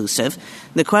exclusive.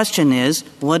 The question is,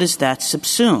 what does that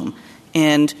subsume?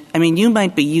 And, I mean, you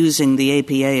might be using the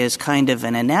APA as kind of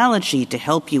an analogy to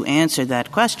help you answer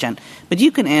that question, but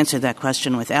you can answer that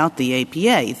question without the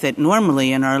APA, that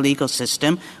normally in our legal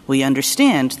system we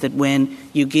understand that when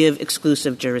you give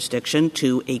exclusive jurisdiction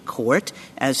to a court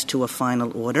as to a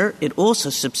final order, it also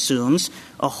subsumes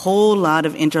a whole lot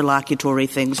of interlocutory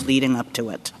things leading up to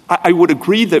it. I would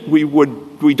agree that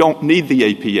we don't need the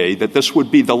APA, that this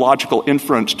would be the logical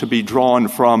inference to be drawn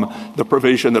from the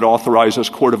provision that authorizes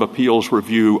Court of Appeals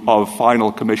review of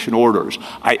final commission orders.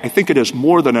 I think it is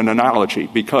more than an analogy,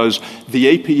 because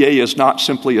the APA is not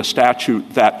simply a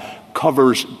statute that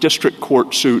covers district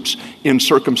court suits in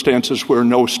circumstances where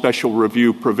no special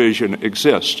review provision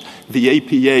exists. The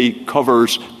APA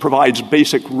provides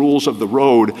basic rules of the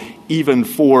road even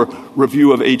for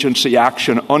review of agency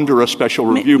action under a special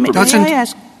review provision. May I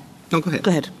ask? No, go ahead.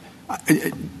 Go ahead.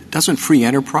 Doesn't free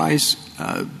enterprise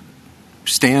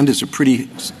stand as a pretty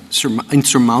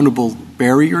insurmountable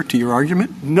barrier to your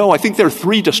argument? No, I think there are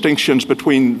three distinctions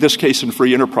between this case and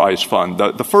Free Enterprise Fund.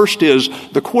 The first is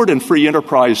the court in Free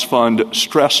Enterprise Fund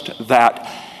stressed that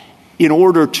in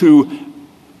order to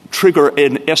trigger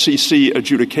an SEC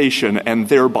adjudication and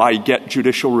thereby get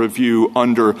judicial review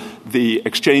under the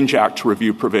Exchange Act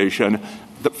review provision,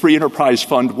 the Free Enterprise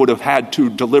Fund would have had to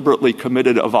deliberately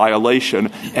committed a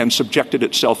violation and subjected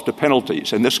itself to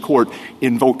penalties. And this court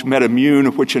invoked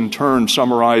MedImmune, which in turn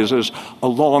summarizes a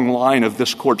long line of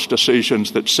this court's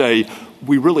decisions that say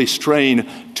we really strain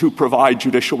to provide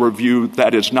judicial review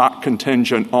that is not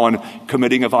contingent on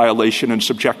committing a violation and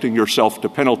subjecting yourself to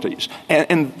penalties.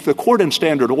 And the court in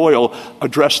Standard Oil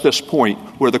addressed this point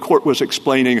where the court was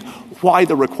explaining why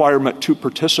the requirement to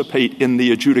participate in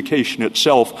the adjudication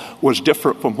itself was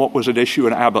different from what was at issue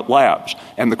in Abbott Labs.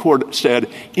 And the court said,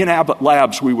 in Abbott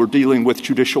Labs, we were dealing with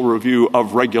judicial review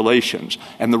of regulations,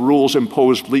 and the rules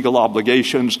imposed legal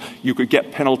obligations. You could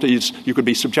get penalties. You could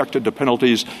be subjected to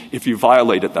penalties if you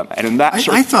violated them. And in that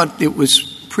I thought it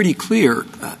was pretty clear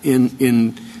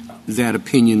in that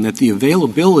opinion that the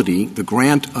availability, the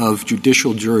grant of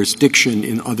judicial jurisdiction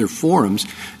in other forums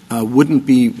wouldn't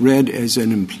be read as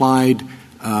an implied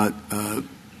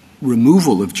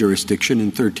removal of jurisdiction in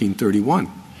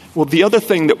 1331. Well, the other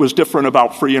thing that was different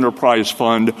about Free Enterprise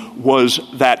Fund was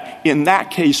that in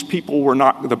that case, people were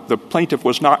not, the plaintiff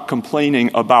was not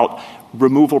complaining about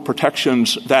removal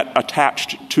protections that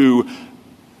attached to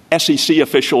SEC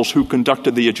officials who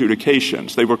conducted the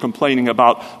adjudications. They were complaining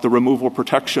about the removal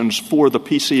protections for the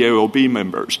PCAOB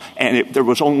members. And there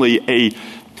was only a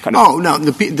kind of... Oh, no,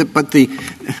 but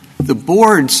the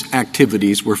board's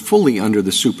activities were fully under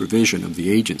the supervision of the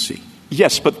agency.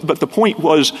 Yes, but the point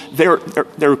was their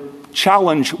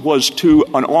challenge was to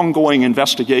an ongoing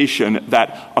investigation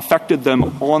that affected them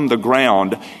on the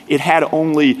ground. It had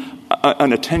only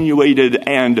an attenuated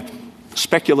and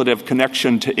speculative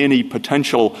connection to any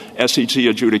potential SEC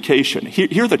adjudication.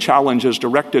 Here the challenge is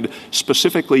directed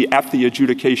specifically at the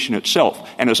adjudication itself.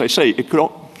 And as I say, it could,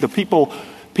 the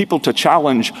people to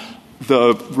challenge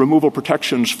the removal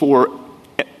protections for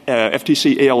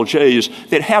FTC ALJs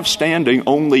that have standing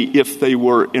only if they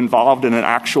were involved in an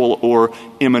actual or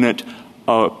imminent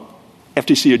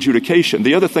FTC adjudication.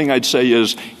 The other thing I'd say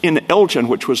is in Elgin,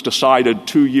 which was decided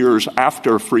 2 years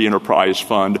after Free Enterprise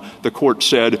Fund, the court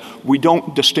said we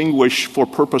don't distinguish for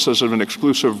purposes of an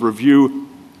exclusive review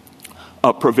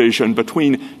provision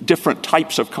between different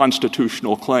types of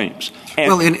constitutional claims.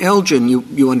 Well, in Elgin,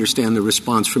 you understand the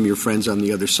response from your friends on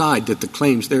the other side that the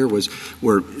claims there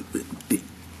were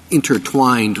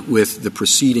intertwined with the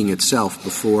proceeding itself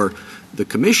before the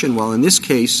commission. While in this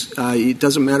case, it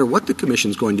doesn't matter what the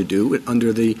commission is going to do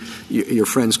under your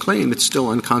friend's claim; it's still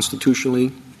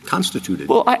unconstitutionally constituted.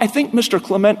 Well, I think Mr.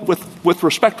 Clement, with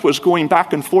respect, was going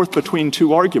back and forth between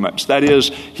two arguments. That is,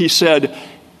 he said,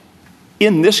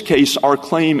 in this case, our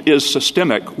claim is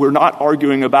systemic. We're not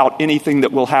arguing about anything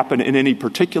that will happen in any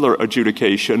particular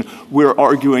adjudication. We're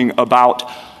arguing about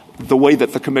the way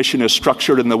that the commission is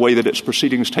structured and the way that its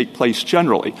proceedings take place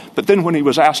generally. But then when he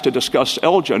was asked to discuss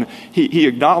Elgin, he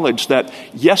acknowledged that,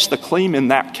 yes, the claim in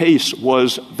that case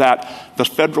was that the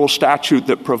federal statute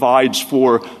that provides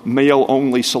for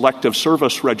male-only selective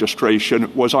service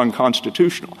registration was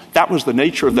unconstitutional. That was the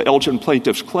nature of the Elgin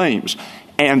plaintiff's claims.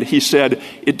 And he said,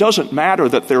 it doesn't matter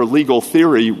that their legal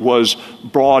theory was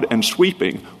broad and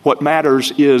sweeping. What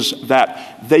matters is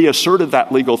that they asserted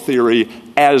that legal theory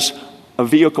as a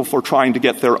vehicle for trying to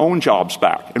get their own jobs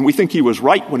back. And we think he was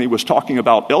right when he was talking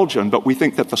about Elgin, but we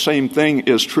think that the same thing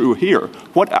is true here.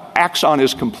 What Axon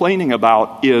is complaining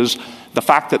about is the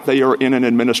fact that they are in an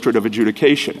administrative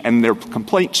adjudication, and their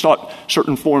complaint sought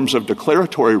certain forms of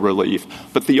declaratory relief,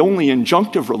 but the only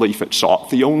injunctive relief it sought,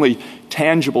 the only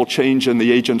tangible change in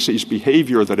the agency's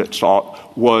behavior that it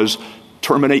sought was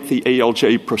terminate the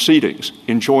ALJ proceedings,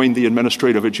 enjoin the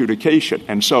administrative adjudication.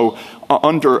 And so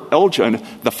under Elgin,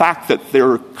 the fact that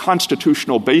their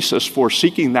constitutional basis for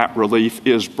seeking that relief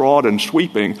is broad and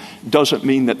sweeping doesn't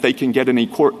mean that they can get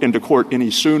into court any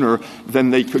sooner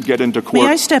than they could get into court.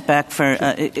 May I step back for,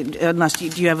 unless, do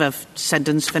you have a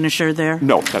sentence finisher there?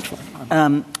 No, that's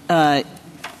fine. I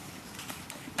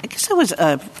guess I was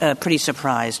pretty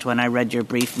surprised when I read your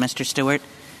brief, Mr. Stewart,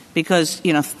 because,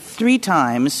 3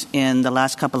 times in the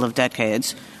last couple of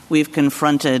decades, we've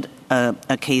confronted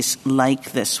a case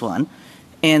like this one,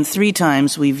 and 3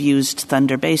 times we've used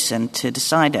Thunder Basin to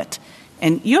decide it.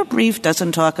 And your brief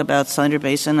doesn't talk about Thunder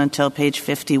Basin until page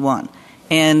 51.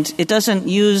 And it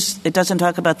doesn't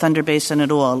talk about Thunder Basin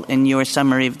at all in your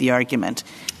summary of the argument.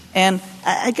 And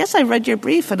I guess I read your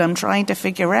brief, and I'm trying to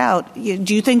figure out,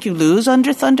 do you think you lose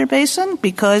under Thunder Basin?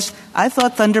 Because I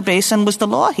thought Thunder Basin was the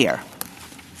law here.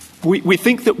 We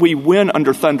think that we win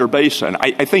under Thunder Basin.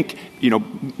 I think,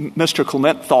 Mr.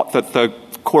 Clement thought that the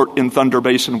court in Thunder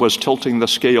Basin was tilting the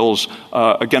scales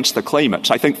against the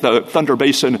claimants. I think the Thunder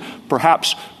Basin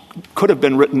perhaps could have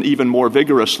been written even more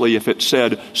vigorously if it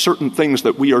said certain things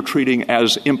that we are treating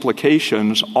as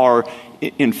implications are,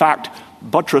 in fact,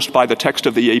 buttressed by the text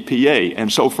of the APA.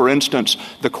 And so, for instance,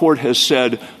 the court has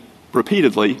said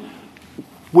repeatedly,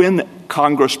 when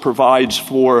Congress provides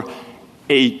for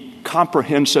a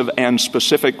comprehensive and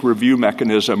specific review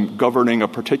mechanism governing a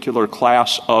particular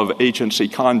class of agency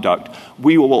conduct,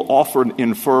 we will often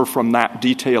infer from that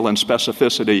detail and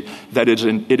specificity that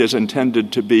it is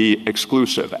intended to be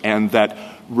exclusive and that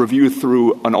review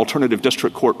through an alternative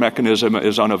district court mechanism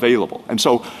is unavailable. And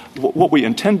so what we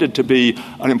intended to be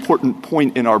an important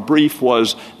point in our brief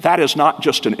was that is not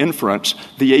just an inference.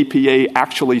 The APA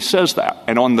actually says that.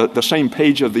 And on the same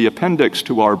page of the appendix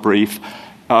to our brief,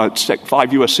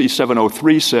 5 U.S.C.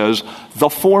 703 says, the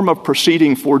form of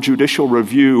proceeding for judicial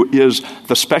review is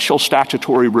the special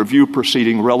statutory review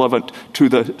proceeding relevant to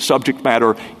the subject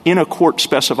matter in a court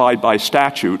specified by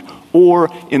statute, or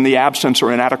in the absence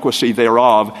or inadequacy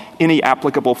thereof, any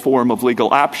applicable form of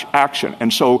legal action.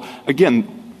 And so,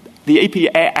 again, the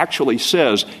APA actually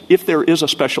says if there is a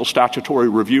special statutory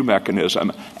review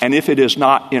mechanism and if it is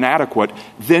not inadequate,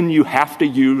 then you have to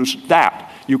use that.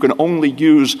 You can only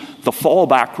use the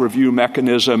fallback review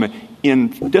mechanism in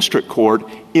district court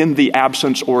in the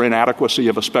absence or inadequacy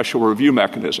of a special review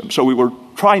mechanism. So we were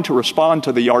trying to respond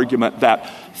to the argument that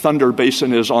Thunder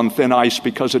Basin is on thin ice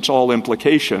because it's all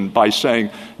implication by saying,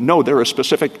 no, there is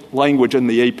specific language in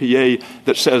the APA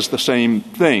that says the same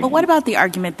thing. But what about the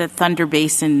argument that Thunder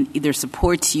Basin either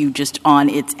supports you just on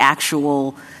its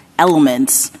actual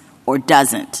elements or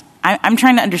doesn't? I'm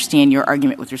trying to understand your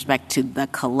argument with respect to the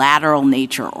collateral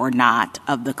nature or not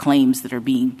of the claims that are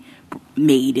being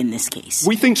made in this case.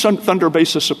 We think Thunder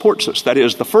Basin supports this. That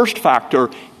is, the first factor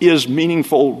is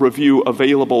meaningful review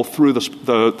available through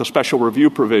the special review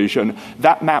provision.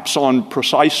 That maps on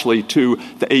precisely to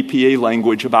the APA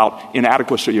language about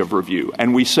inadequacy of review.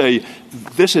 And we say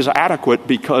this is adequate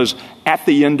because at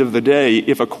the end of the day,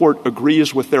 if a court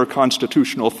agrees with their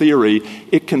constitutional theory,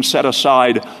 it can set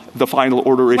aside the final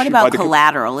order issued by the What about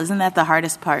collateral? Isn't that the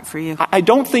hardest part for you? I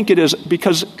don't think it is,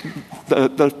 because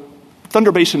the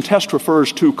Thunder Basin test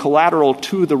refers to collateral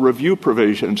to the review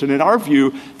provisions. And in our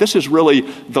view, this is really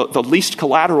the least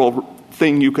collateral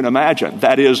thing you can imagine.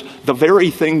 That is, the very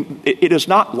thing, it is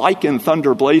not like in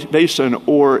Thunder Basin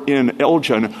or in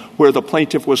Elgin where the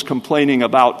plaintiff was complaining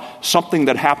about something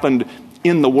that happened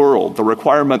in the world, the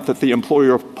requirement that the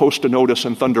employer post a notice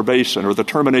in Thunder Basin or the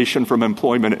termination from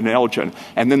employment in Elgin.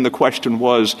 And then the question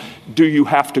was, do you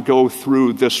have to go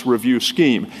through this review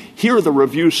scheme? Here, the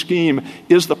review scheme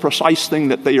is the precise thing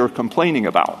that they are complaining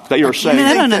about. They are saying...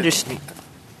 I don't understand.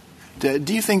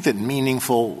 Do you think that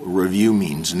meaningful review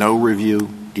means no review?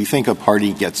 Do you think a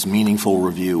party gets meaningful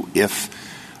review if,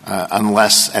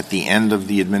 unless at the end of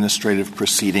the administrative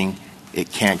proceeding,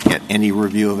 it can't get any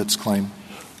review of its claim?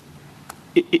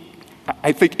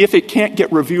 I think if it can't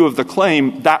get review of the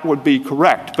claim, that would be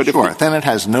correct. But sure, then it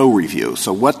has no review.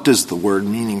 So what does the word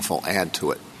meaningful add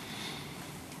to it?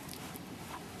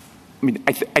 I mean,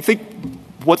 I think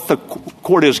what the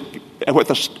court is, what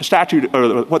the statute,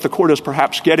 or what the court is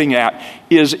perhaps getting at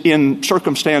is in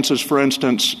circumstances, for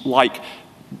instance, like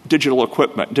digital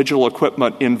equipment. Digital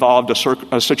equipment involved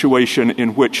a situation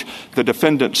in which the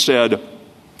defendant said,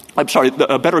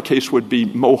 a better case would be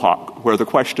Mohawk, where the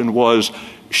question was,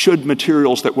 should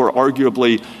materials that were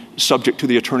arguably subject to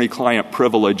the attorney-client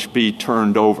privilege be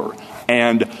turned over?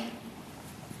 And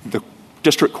the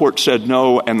district court said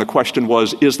no, and the question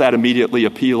was, is that immediately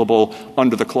appealable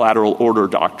under the collateral order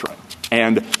doctrine?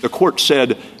 And the court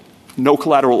said, no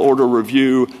collateral order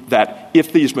review, that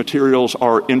if these materials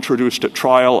are introduced at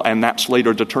trial and that's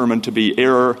later determined to be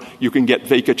error, you can get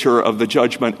vacature of the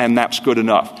judgment, and that's good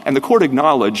enough. And the court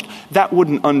acknowledged that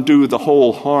wouldn't undo the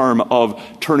whole harm of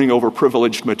turning over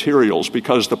privileged materials,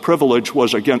 because the privilege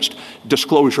was against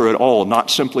disclosure at all, not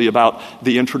simply about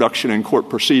the introduction in court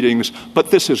proceedings,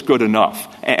 but this is good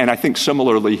enough. And I think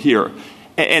similarly here.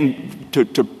 And to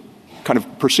kind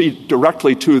of proceed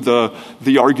directly to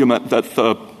the argument that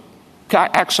the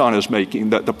Axon is making,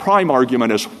 that the prime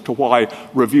argument as to why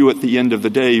review at the end of the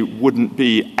day wouldn't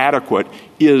be adequate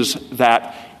is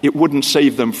that it wouldn't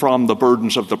save them from the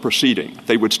burdens of the proceeding.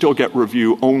 They would still get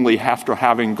review only after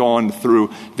having gone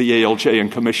through the ALJ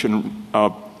and commission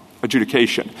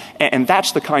adjudication. And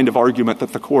that's the kind of argument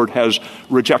that the court has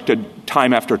rejected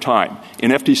time after time.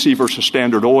 In FTC versus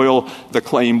Standard Oil, the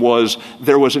claim was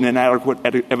there was an inadequate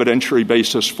evidentiary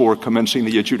basis for commencing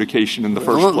the adjudication in the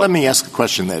first place. Let me ask a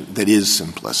question that is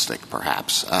simplistic,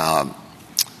 perhaps.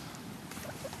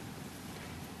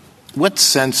 What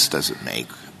sense does it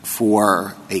make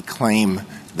for a claim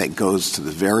that goes to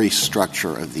the very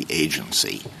structure of the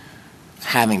agency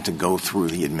having to go through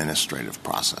the administrative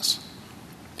process?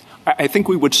 I think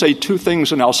we would say two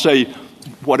things, and I'll say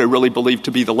what I really believe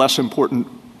to be the less important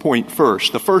point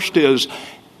first. The first is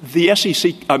the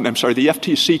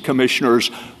FTC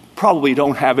commissioners probably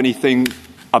don't have anything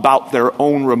about their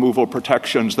own removal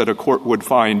protections that a court would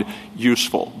find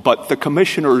useful. But the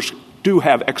commissioners do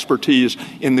have expertise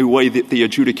in the way that the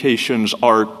adjudications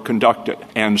are conducted.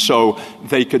 And so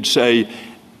they could say,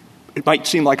 it might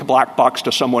seem like a black box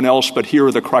to someone else, but here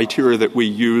are the criteria that we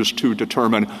use to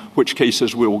determine which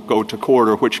cases will go to court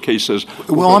or which cases.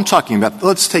 I'm talking about,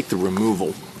 let's take the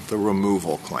removal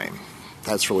claim.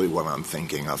 That's really what I'm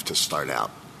thinking of to start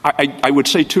out. I would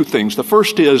say two things. The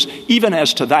first is, even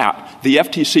as to that, the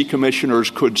FTC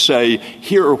commissioners could say,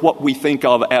 here are what we think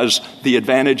of as the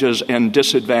advantages and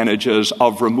disadvantages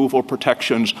of removal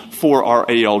protections for our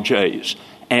ALJs.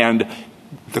 And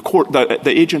the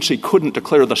agency couldn't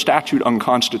declare the statute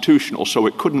unconstitutional, so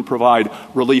it couldn't provide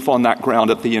relief on that ground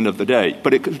at the end of the day.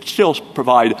 But it could still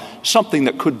provide something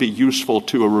that could be useful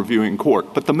to a reviewing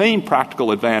court. But the main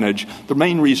practical advantage, the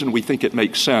main reason we think it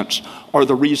makes sense, are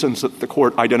the reasons that the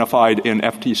court identified in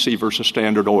FTC versus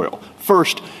Standard Oil.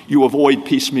 First, you avoid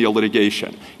piecemeal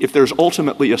litigation. If there's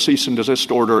ultimately a cease and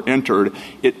desist order entered,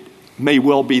 it may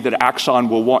well be that Axon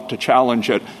will want to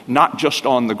challenge it, not just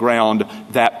on the ground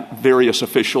that various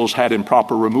officials had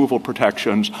improper removal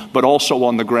protections, but also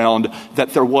on the ground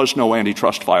that there was no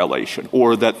antitrust violation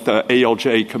or that the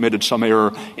ALJ committed some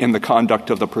error in the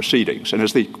conduct of the proceedings. And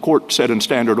as the court said in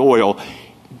Standard Oil,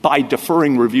 by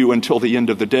deferring review until the end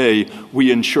of the day,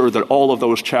 we ensure that all of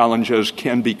those challenges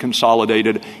can be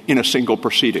consolidated in a single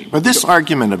proceeding. But this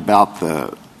argument about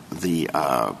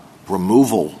the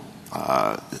removal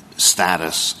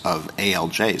status of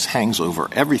ALJs hangs over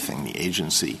everything the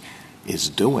agency is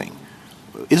doing.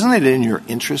 Isn't it in your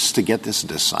interest to get this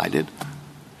decided?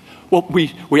 Well,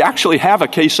 we actually have a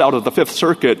case out of the Fifth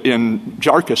Circuit in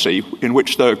Jharkhasi in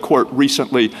which the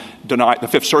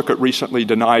Fifth Circuit recently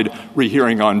denied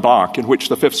rehearing en banc, in which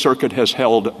the Fifth Circuit has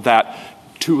held that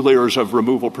 2 layers of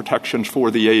removal protections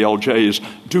for the ALJs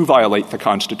do violate the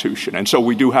Constitution. And so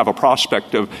we do have a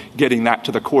prospect of getting that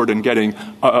to the court and getting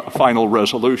a final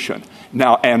resolution.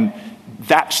 Now, and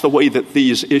that's the way that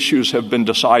these issues have been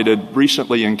decided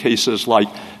recently in cases like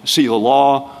Selah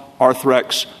Law,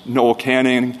 Arthrex, Noel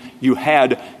Canning. You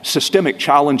had systemic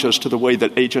challenges to the way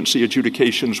that agency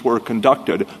adjudications were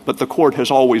conducted, but the court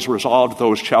has always resolved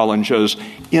those challenges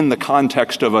in the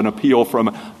context of an appeal from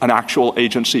an actual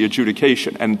agency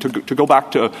adjudication. And to go back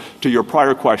to your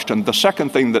prior question, the second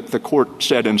thing that the court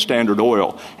said in Standard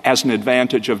Oil as an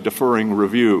advantage of deferring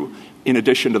review, in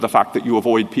addition to the fact that you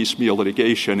avoid piecemeal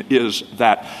litigation, is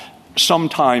that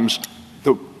sometimes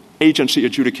the agency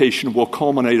adjudication will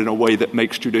culminate in a way that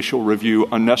makes judicial review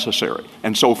unnecessary.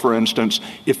 And so, for instance,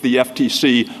 if the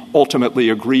FTC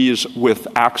ultimately agrees with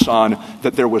Axon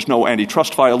that there was no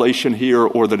antitrust violation here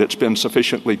or that it's been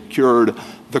sufficiently cured,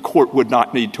 the court would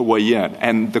not need to weigh in.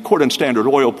 And the court in Standard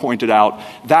Oil pointed out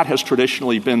that has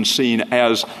traditionally been seen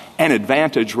as an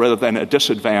advantage rather than a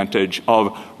disadvantage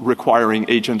of requiring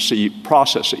agency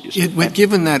processes.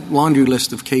 Given that laundry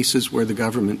list of cases where the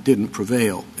government didn't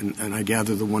prevail, and I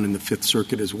gather the one in the Fifth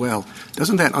Circuit as well,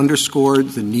 doesn't that underscore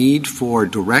the need for a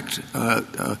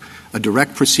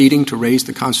direct proceeding to raise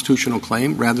the constitutional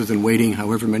claim rather than waiting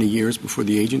however many years before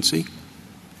the agency?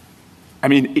 I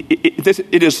mean, this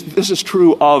is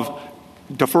true of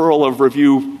deferral of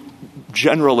review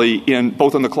generally in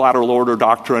both in the collateral order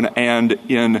doctrine and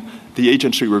in the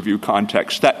agency review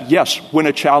context. That, yes, when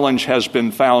a challenge has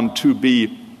been found to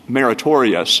be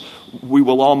meritorious, we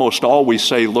will almost always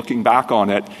say, looking back on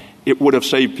it, it would have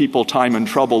saved people time and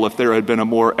trouble if there had been a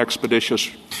more expeditious...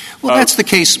 Well, that's the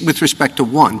case with respect to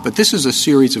one, but this is a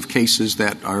series of cases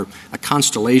that are a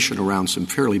constellation around some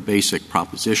fairly basic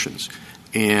propositions.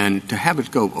 And to have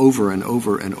it go over and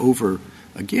over and over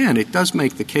again, it does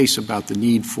make the case about the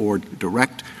need for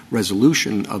direct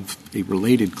resolution of a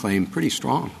related claim pretty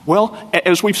strong. Well,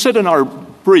 as we've said in our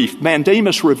brief,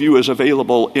 mandamus review is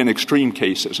available in extreme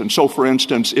cases. And so, for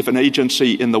instance, if an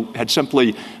agency had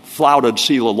simply flouted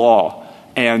Selah Law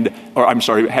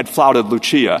had flouted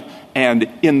Lucia, and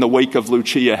in the wake of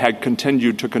Lucia had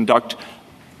continued to conduct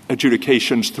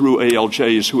adjudications through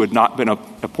ALJs who had not been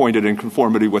appointed in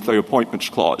conformity with the Appointments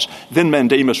Clause. Then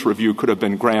mandamus review could have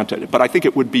been granted. But I think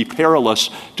it would be perilous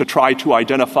to try to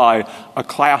identify a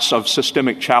class of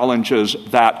systemic challenges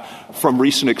that, from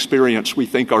recent experience, we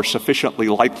think are sufficiently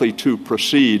likely to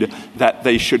proceed that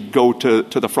they should go to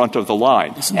the front of the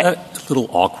line. Isn't that a little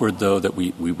awkward, though, that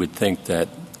we would think that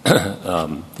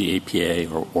the APA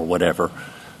or whatever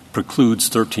precludes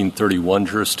 1331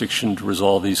 jurisdiction to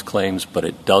resolve these claims, but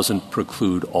it doesn't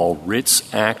preclude all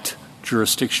Writs Act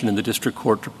jurisdiction in the district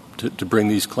court to bring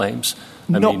these claims?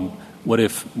 I mean, what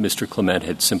if Mr. Clement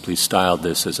had simply styled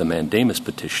this as a mandamus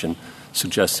petition,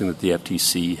 suggesting that the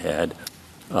FTC had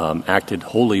acted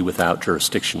wholly without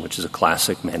jurisdiction, which is a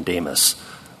classic mandamus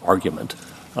argument,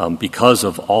 because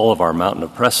of all of our mountain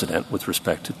of precedent with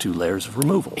respect to 2 layers of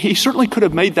removal? He certainly could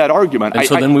have made that argument. And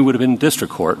so then we would have been in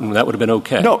district court, and that would have been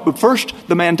okay. No, but first,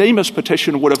 the mandamus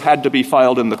petition would have had to be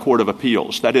filed in the Court of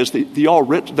Appeals. That is, the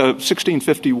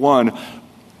 1651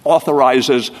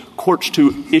 authorizes courts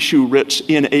to issue writs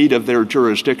in aid of their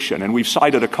jurisdiction, and we've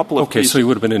cited a couple of cases. Okay, so he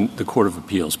would have been in the Court of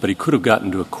Appeals, but he could have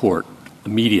gotten to a court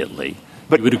immediately.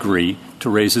 But he would agree to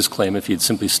raise his claim if he had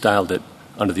simply styled it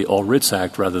under the All Writs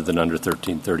Act rather than under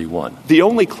 1331. The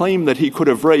only claim that he could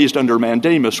have raised under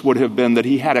mandamus would have been that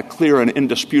he had a clear and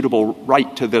indisputable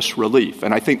right to this relief.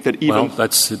 And I think that even... Well,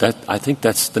 I think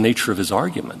that's the nature of his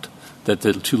argument, that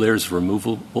the 2 layers of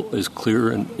removal is clear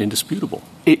and indisputable.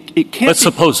 It can't Let's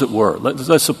suppose it were.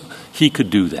 He could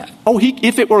do that.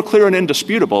 If it were clear and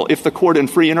indisputable, if the court in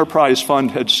Free Enterprise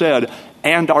Fund had said,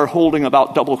 and our holding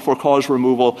about double for cause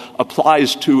removal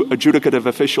applies to adjudicative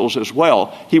officials as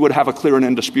well, he would have a clear and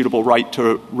indisputable right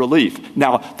to relief.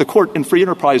 Now, the court in Free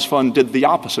Enterprise Fund did the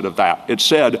opposite of that. It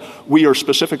said, we are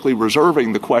specifically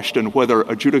reserving the question whether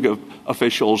adjudicative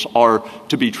officials are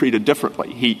to be treated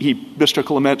differently. Mr.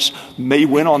 Clements may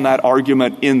win on that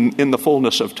argument in the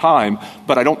fullness of time,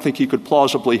 but I don't think he could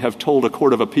plausibly have told a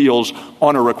court of appeals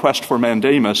on a request for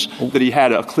mandamus that he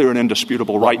had a clear and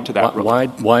indisputable right to that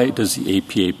relief. Why does the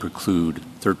APA preclude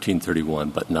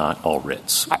 1331 but not all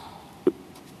writs?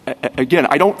 Again,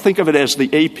 I don't think of it as the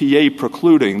APA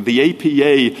precluding. The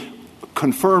APA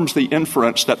confirms the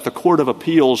inference that the Court of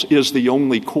Appeals is the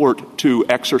only court to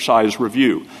exercise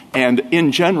review. And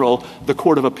in general, the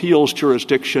Court of Appeals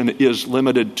jurisdiction is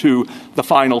limited to the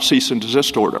final cease and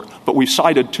desist order. But we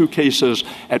cited 2 cases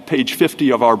at page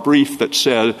 50 of our brief that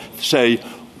say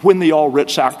when the All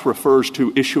Writs Act refers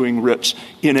to issuing writs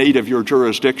in aid of your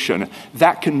jurisdiction,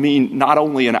 that can mean not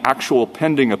only an actual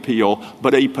pending appeal,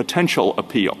 but a potential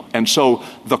appeal. And so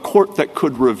the court that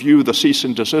could review the cease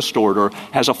and desist order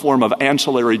has a form of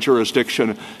ancillary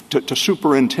jurisdiction to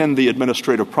superintend the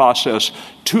administrative process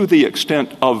to the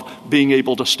extent of being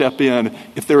able to step in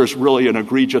if there is really an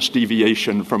egregious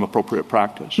deviation from appropriate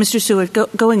practice. Mr. Seward,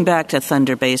 going back to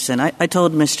Thunder Basin, I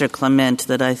told Mr. Clement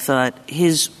that I thought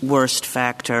his worst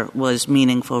factor was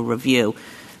meaningful review.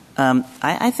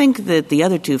 I think that the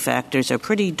other 2 factors are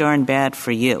pretty darn bad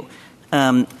for you.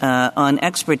 On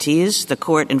expertise, the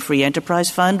court in Free Enterprise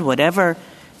Fund, whatever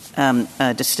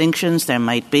distinctions there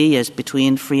might be as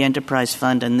between Free Enterprise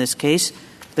Fund and this case,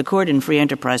 the court in Free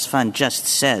Enterprise Fund just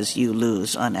says you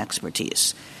lose on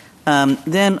expertise.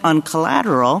 Then on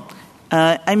collateral,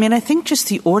 I think just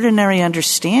the ordinary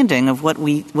understanding of what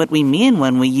we mean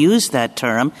when we use that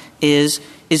term is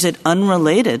it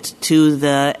unrelated to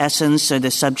the essence or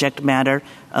the subject matter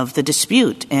of the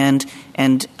dispute? And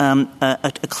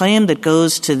a claim that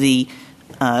goes to the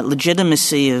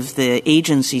legitimacy of the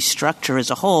agency structure as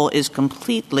a whole is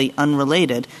completely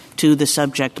unrelated to the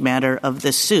subject matter of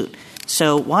this suit.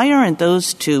 So why aren't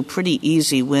those 2 pretty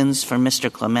easy wins for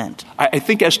Mr. Clement? I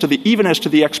think even as to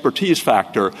the expertise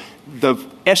factor, the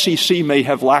SEC may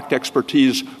have lacked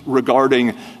expertise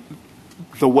regarding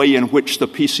the way in which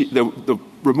the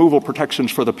removal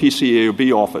protections for the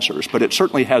PCAOB officers, but it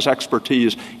certainly has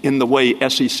expertise in the way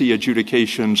SEC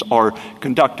adjudications are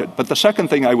conducted. But the second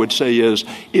thing I would say is,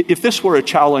 if this were a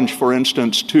challenge, for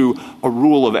instance, to a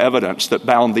rule of evidence that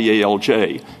bound the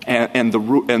ALJ,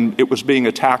 and it was being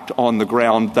attacked on the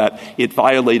ground that it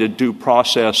violated due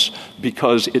process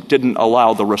because it didn't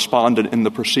allow the respondent in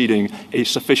the proceeding a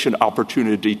sufficient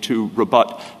opportunity to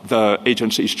rebut the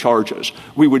agency's charges,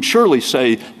 we would surely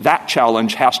say that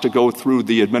challenge has to go through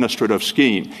the administrative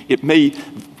scheme. It may,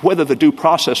 whether the due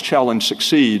process challenge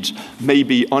succeeds, may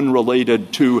be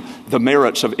unrelated to the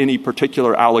merits of any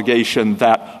particular allegation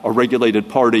that a regulated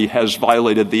party has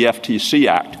violated the FTC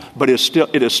Act. but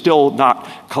it is still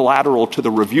not collateral to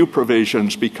the review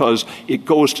provisions because it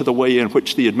goes to the way in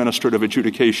which the administrative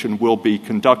adjudication will be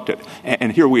conducted.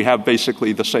 And here we have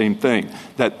basically the same thing,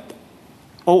 that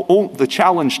the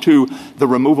challenge to the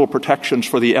removal protections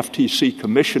for the FTC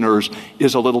commissioners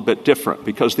is a little bit different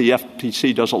because the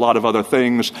FTC does a lot of other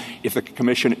things. If the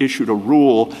commission issued a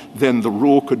rule, then the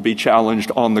rule could be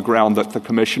challenged on the ground that the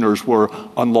commissioners were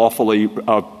unlawfully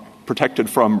protected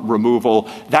from removal.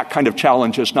 That kind of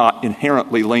challenge is not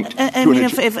inherently linked to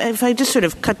if I just sort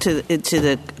of cut to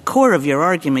the core of your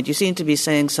argument, you seem to be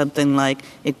saying something like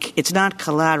it's not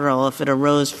collateral if it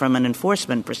arose from an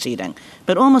enforcement proceeding,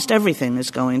 but almost everything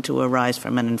is going to arise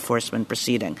from an enforcement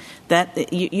proceeding.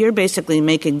 That you're basically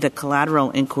making the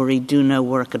collateral inquiry do no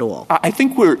work at all. I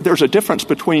think there's a difference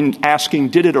between asking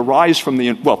did it arise from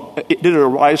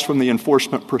the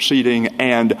enforcement proceeding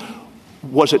and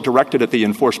was it directed at the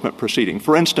enforcement proceeding?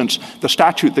 For instance, the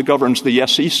statute that governs the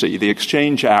SEC, the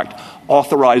Exchange Act,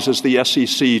 authorizes the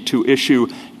SEC to issue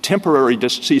temporary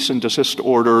cease and desist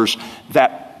orders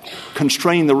that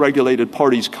constrain the regulated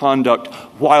party's conduct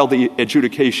while the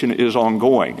adjudication is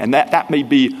ongoing. And that may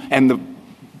be, and the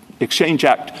Exchange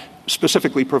Act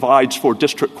specifically provides for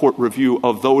district court review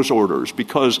of those orders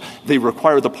because they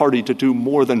require the party to do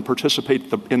more than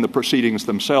participate in the proceedings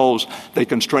themselves. They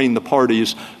constrain the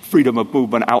party's freedom of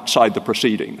movement outside the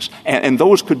proceedings. And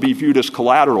those could be viewed as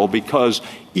collateral because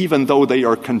even though they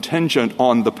are contingent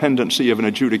on the pendency of an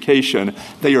adjudication,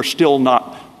 they are still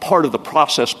not part of the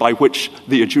process by which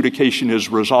the adjudication is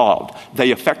resolved. They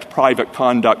affect private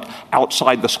conduct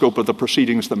outside the scope of the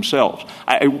proceedings themselves.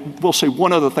 I will say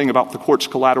one other thing about the court's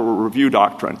collateral review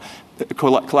doctrine,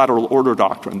 collateral order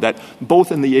doctrine, that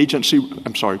both in the agency —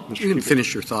 I'm sorry, Mr. You can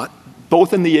finish your thought.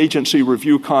 Both in the agency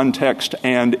review context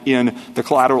and in the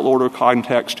collateral order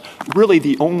context, really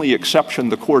the only exception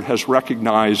the court has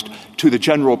recognized to the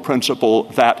general principle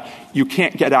that you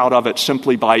can't get out of it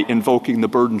simply by invoking the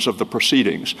burdens of the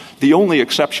proceedings. The only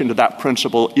exception to that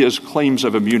principle is claims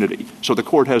of immunity. So the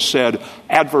court has said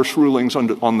adverse rulings on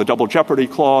the double jeopardy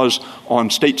clause, on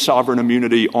state sovereign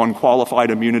immunity, on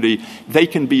qualified immunity, they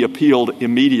can be appealed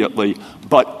immediately,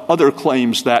 but other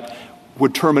claims that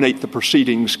would terminate the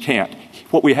proceedings can't.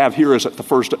 What we have here is at the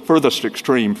furthest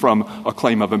extreme from a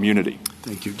claim of immunity.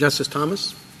 Thank you. Justice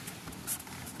Thomas?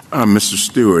 Mr.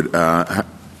 Stewart,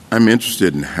 I'm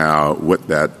interested in what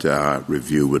that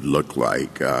review would look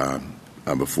like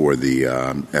before the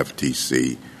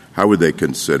FTC. How would they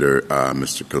consider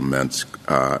Mr. Clement's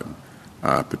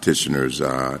petitioner's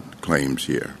claims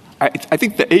here? I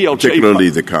think the ALJ —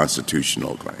 particularly the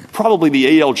constitutional claim. Probably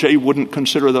the ALJ wouldn't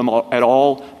consider them at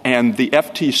all, and the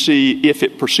FTC, if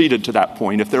it proceeded to that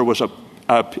point, if there was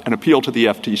an appeal to the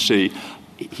FTC,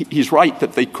 he's right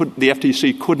that the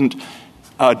FTC couldn't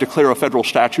declare a federal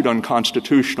statute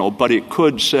unconstitutional, but it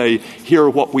could say, here are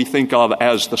what we think of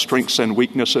as the strengths and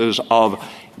weaknesses of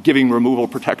giving removal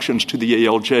protections to the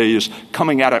ALJs,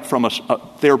 coming at it from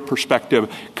their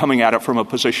perspective, coming at it from a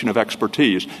position of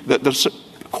expertise. The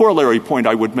corollary point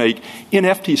I would make, in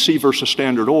FTC versus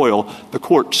Standard Oil, the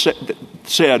court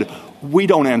said, we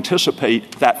don't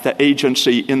anticipate that the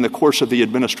agency in the course of the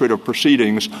administrative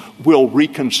proceedings will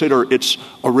reconsider its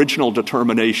original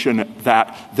determination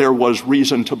that there was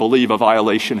reason to believe a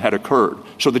violation had occurred.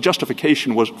 So the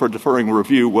justification for deferring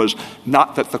review was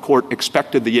not that the court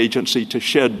expected the agency to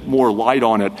shed more light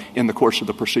on it in the course of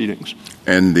the proceedings.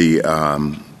 And the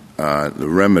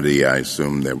remedy, I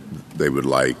assume, that they would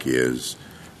like is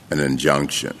an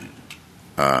injunction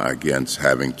against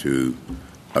having to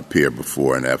appear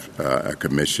before a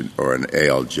commission or an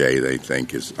ALJ they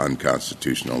think is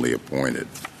unconstitutionally appointed.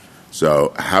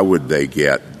 So how would they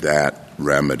get that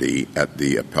remedy at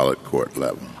the appellate court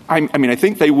level? I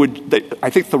think they would. I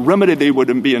think the remedy they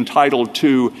would be entitled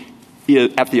to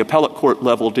at the appellate court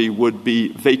level would be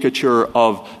vacature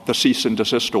of the cease and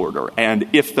desist order. And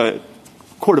if the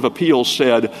Court of Appeals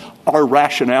said our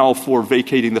rationale for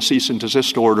vacating the cease and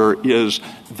desist order is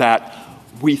that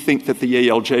we think that the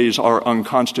ALJs are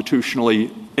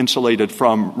unconstitutionally insulated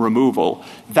from removal,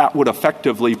 that would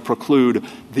effectively preclude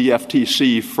the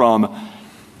FTC from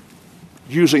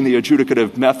using the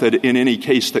adjudicative method in any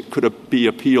case that could be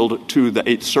appealed to the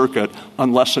Eighth Circuit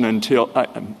unless and until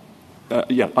the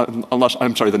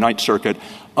Ninth Circuit,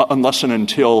 unless and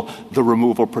until the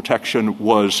removal protection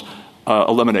was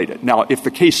eliminated. Now, if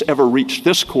the case ever reached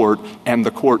this court and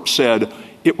the court said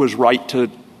it was right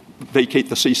to vacate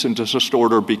the cease and desist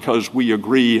order because we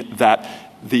agree that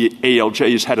the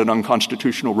ALJs had an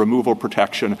unconstitutional removal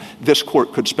protection, this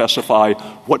court could specify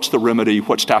what's the remedy,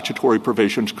 what statutory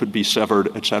provisions could be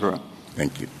severed, et cetera.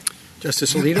 Thank you.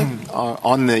 Justice Alito?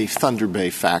 On the Thunder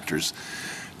Bay factors,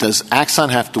 Does Axon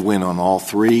have to win on all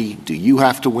three? Do you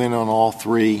have to win on all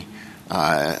three?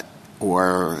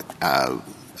 Or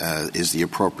is the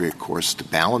appropriate course to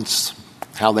balance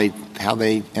how they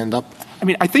end up? I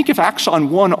mean, I think if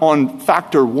Axon won on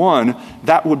factor one,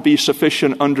 that would be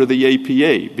sufficient under the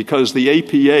APA, because the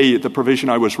APA, the provision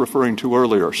I was referring to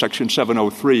earlier, Section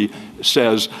 703,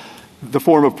 says the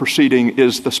form of proceeding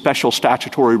is the special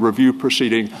statutory review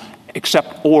proceeding,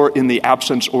 except or in the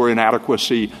absence or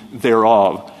inadequacy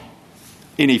thereof,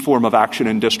 any form of action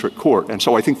in district court. And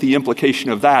so I think the implication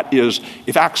of that is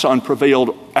if Axon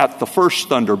prevailed at the first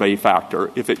Thunder Bay factor,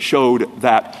 if it showed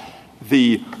that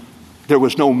there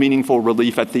was no meaningful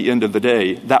relief at the end of the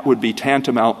day, that would be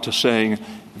tantamount to saying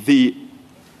the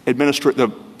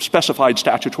specified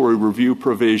statutory review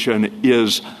provision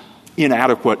is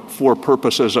inadequate for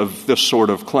purposes of this sort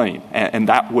of claim, and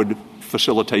that would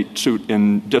facilitate suit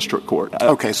in district court.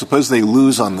 Okay, suppose they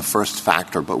lose on the first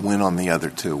factor but win on the other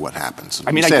two. What happens?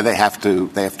 You say they have to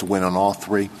win on all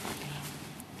three?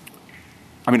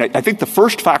 I mean, I think the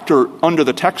first factor under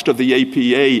the text of the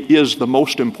APA is the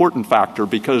most important factor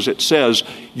because it says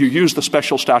you use the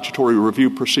special statutory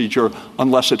review procedure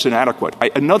unless it's inadequate.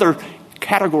 Another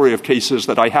category of cases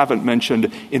that I haven't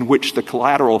mentioned in which the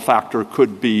collateral factor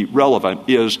could be relevant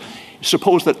is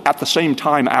suppose that at the same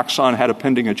time Axon had a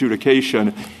pending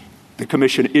adjudication, the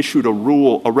Commission issued a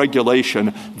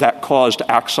regulation that caused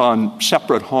Axon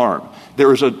separate harm.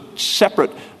 There is a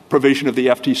separate provision of the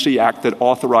FTC Act that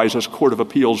authorizes Court of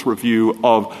Appeals review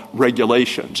of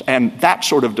regulations. And that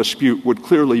sort of dispute would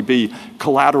clearly be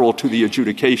collateral to the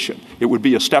adjudication. It would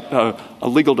be a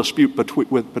legal dispute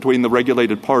between the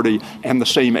regulated party and the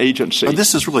same agency. But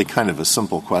this is really kind of a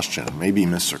simple question. Maybe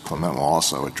Mr. Clement will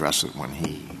also address it when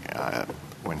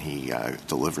he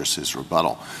delivers his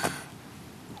rebuttal.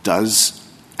 Does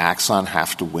Axon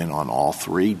have to win on all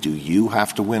three? Do you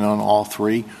have to win on all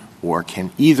three? Or can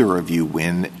either of you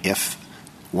win if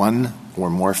one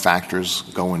or more factors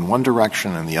go in one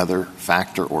direction and the other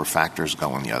factor or factors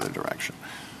go in the other direction?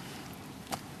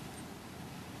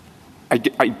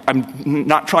 I'm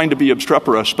not trying to be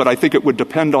obstreperous, but I think it would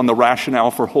depend on the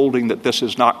rationale for holding that this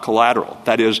is not collateral.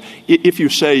 That is, if you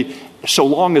say, so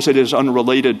long as it is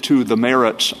unrelated to the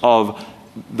merits of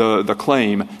the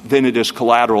claim, then it is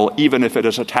collateral, even if it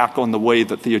is attack on the way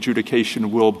that the adjudication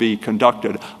will be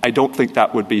conducted. I don't think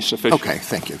that would be sufficient. Okay,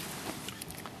 thank you.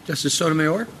 Justice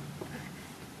Sotomayor?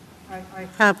 I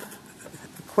have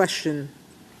a question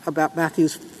about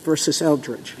Matthews versus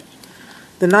Eldridge.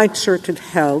 The Ninth Circuit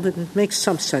held, and it makes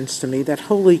some sense to me, that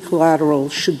wholly collateral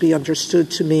should be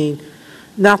understood to mean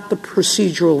not the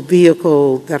procedural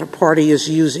vehicle that a party is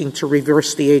using to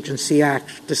reverse the agency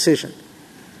act decision.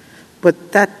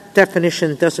 But that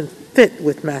definition doesn't fit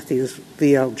with Matthews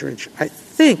v. Eldridge. I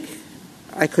think,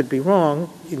 I could be wrong,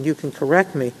 and you can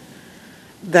correct me,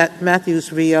 that Matthews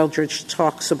v. Eldridge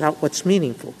talks about what's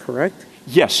meaningful, correct?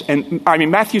 Yes, and I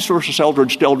mean, Matthews versus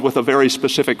Eldridge dealt with a very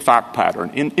specific fact pattern.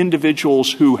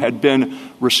 Individuals who had been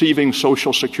receiving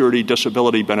Social Security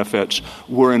disability benefits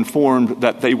were informed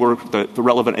that the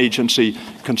relevant agency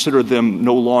considered them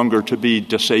no longer to be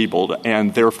disabled,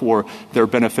 and therefore their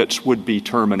benefits would be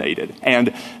terminated.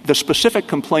 And the specific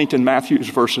complaint in Matthews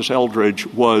versus Eldridge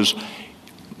was,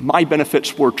 my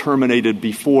benefits were terminated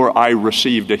before I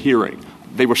received a hearing.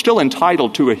 They were still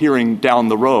entitled to a hearing down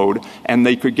the road, and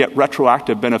they could get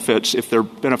retroactive benefits if their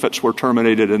benefits were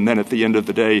terminated, and then at the end of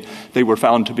the day, they were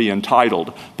found to be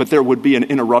entitled. But there would be an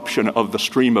interruption of the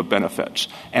stream of benefits.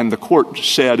 And the court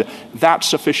said that's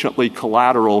sufficiently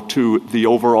collateral to the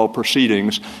overall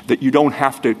proceedings that you don't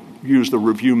have to use the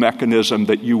review mechanism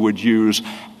that you would use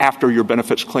after your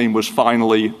benefits claim was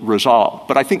finally resolved.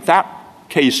 But I think that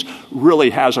case really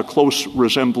has a close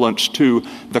resemblance to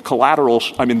the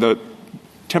the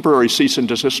temporary cease and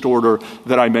desist order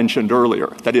that I mentioned earlier.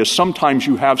 That is, sometimes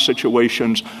you have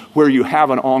situations where you have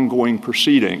an ongoing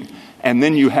proceeding, and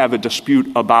then you have a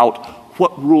dispute about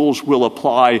what rules will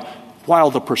apply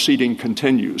while the proceeding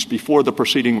continues, before the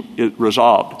proceeding is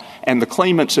resolved. And the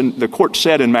claimants, and the court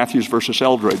said in Matthews versus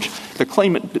Eldridge, the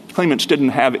claimants didn't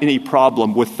have any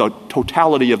problem with the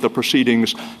totality of the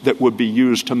proceedings that would be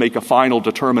used to make a final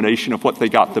determination of what they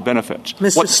got the benefits.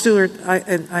 Mr. Stewart,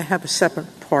 I have a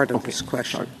separate part of this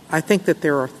question. Sorry. I think that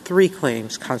there are three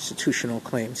claims, constitutional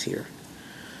claims here.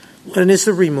 One is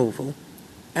the removal,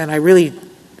 and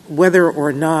whether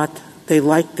or not they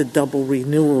like the double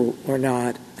renewal or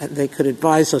not, and they could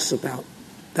advise us about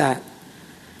that.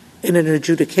 In an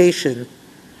adjudication,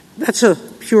 that's a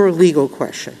pure legal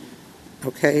question,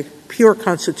 okay? Pure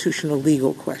constitutional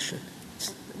legal question.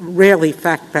 It's rarely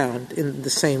fact-bound in the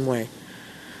same way.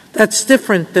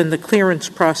 different than the clearance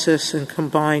process and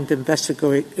combined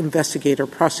investigator,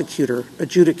 prosecutor,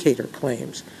 adjudicator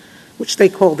claims, which they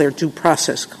call their due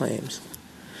process claims.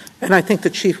 And I think the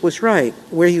Chief was right.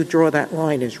 Where you draw that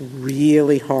line is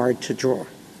really hard to draw.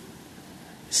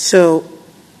 So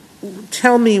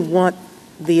tell me what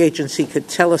the agency could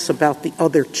tell us about the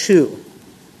other two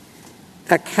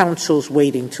that counsel's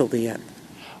waiting till the end.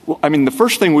 Well, I mean, the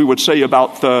first thing we would say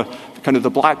about the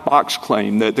black box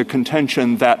claim, the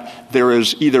contention that there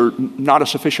is either not a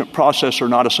sufficient process or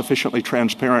not a sufficiently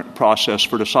transparent process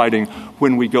for deciding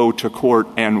when we go to court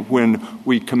and when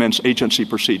we commence agency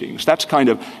proceedings. That's kind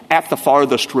of at the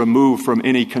farthest removed from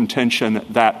any contention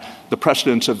that the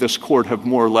precedents of this court have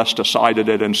more or less decided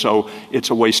it, and so it's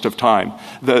a waste of time.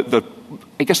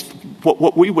 I guess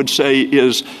what we would say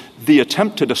is the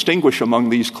attempt to distinguish among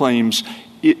these claims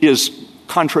is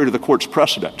contrary to the court's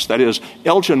precedents. That is,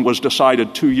 Elgin was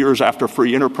decided 2 years after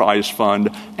Free Enterprise Fund,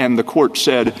 and the court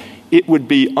said it would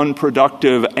be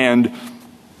unproductive and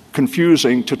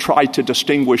confusing to try to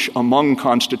distinguish among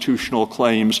constitutional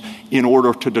claims in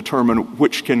order to determine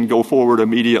which can go forward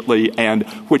immediately and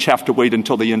which have to wait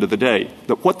until the end of the day.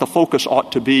 That what the focus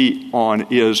ought to be on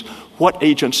is what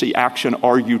agency action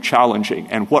are you challenging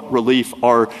and what relief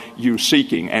are you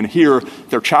seeking? And here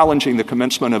they're challenging the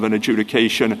commencement of an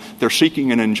adjudication, they're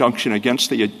seeking an injunction against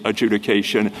the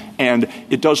adjudication, and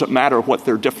it doesn't matter what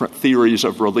their different theories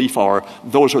of relief are.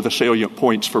 Those are the salient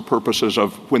points for purposes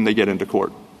of when they get into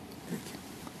court.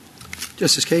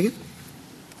 Justice Kagan?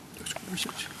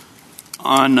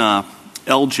 On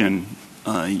Elgin,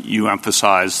 you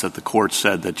emphasized that the court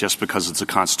said that just because it's a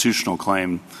constitutional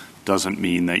claim doesn't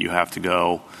mean that you have to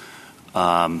go,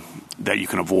 that you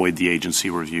can avoid the agency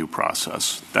review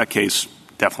process. That case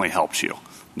definitely helps you,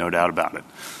 no doubt about it.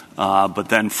 But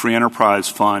then Free Enterprise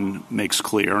Fund makes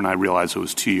clear, and I realize it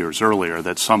was 2 years earlier,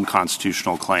 that some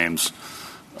constitutional claims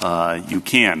you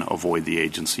can avoid the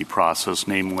agency process,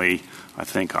 namely, I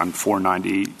think, on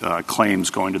 490 claims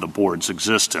going to the board's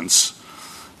existence.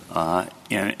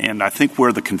 And I think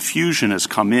where the confusion has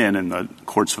come in the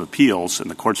courts of appeals,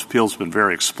 and the courts of appeals have been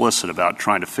very explicit about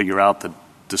trying to figure out the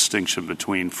distinction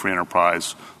between Free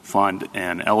Enterprise Fund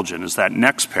and Elgin, is that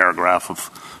next paragraph of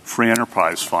Free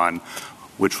Enterprise Fund,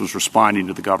 which was responding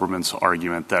to the government's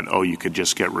argument that, you could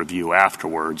just get review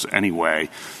afterwards anyway.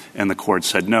 And the court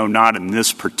said, no, not in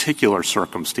this particular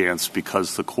circumstance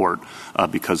because the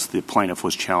plaintiff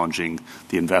was challenging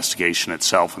the investigation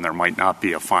itself and there might not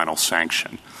be a final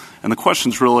sanction. And the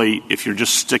question's really, if you're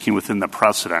just sticking within the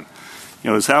precedent,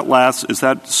 is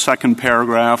that second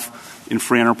paragraph in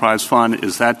Free Enterprise Fund,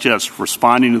 is that just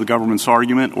responding to the government's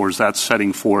argument, or is that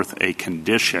setting forth a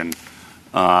condition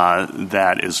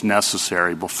that is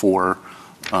necessary before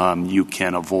you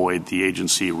can avoid the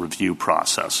agency review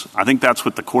process? I think that's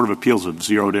what the Court of Appeals have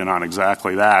zeroed in on,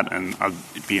 exactly that, and I'd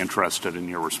be interested in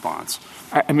your response.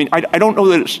 I mean, I don't know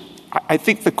that I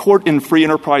think the court in Free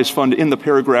Enterprise Fund, in the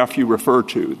paragraph you refer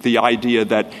to, the idea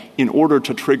that in order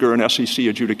to trigger an SEC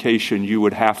adjudication, you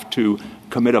would have to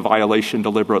commit a violation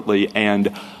deliberately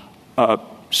and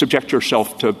subject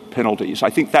yourself to penalties.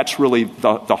 I think that's really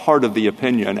the heart of the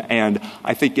opinion, and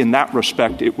I think in that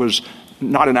respect it was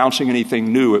not announcing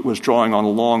anything new. It was drawing on a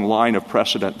long line of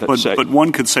precedent that said... But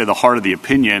one could say the heart of the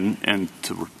opinion, and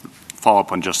to follow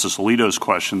up on Justice Alito's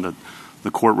question, that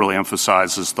the court really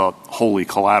emphasizes the wholly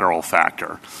collateral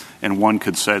factor. And one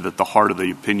could say that the heart of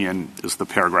the opinion is the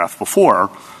paragraph before,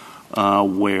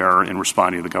 where, in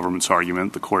responding to the government's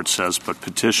argument, the court says, but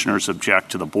petitioners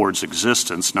object to the board's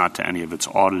existence, not to any of its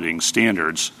auditing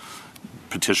standards.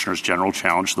 Petitioner's general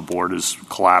challenge the board is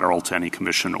collateral to any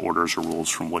commission orders or rules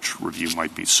from which review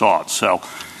might be sought. So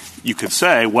you could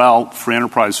say, well, Free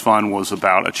Enterprise Fund was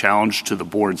about a challenge to the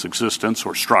board's existence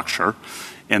or structure,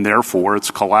 and therefore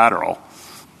it's collateral.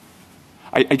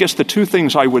 I guess the two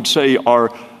things I would say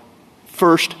are,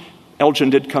 first, Elgin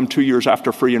did come 2 years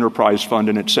after Free Enterprise Fund,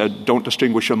 and it said don't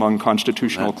distinguish among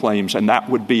constitutional claims, and that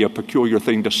would be a peculiar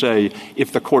thing to say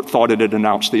if the court thought it had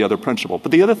announced the other principle.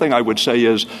 But the other thing I would say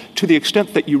is, to the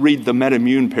extent that you read the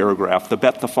MedImmune paragraph, the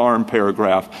Bet the Farm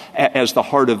paragraph, as the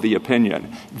heart of the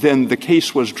opinion, then the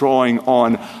case was drawing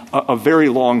on a very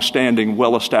long-standing,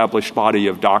 well-established body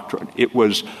of doctrine. It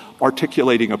was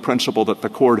articulating a principle that the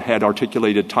court had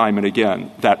articulated time and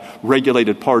again, that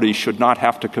regulated parties should not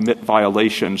have to commit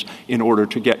violations in order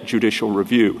to get judicial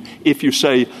review. If you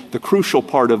say the crucial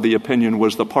part of the opinion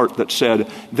was the part that said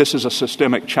this is a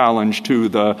systemic challenge to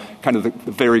the kind of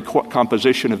the very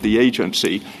composition of the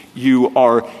agency,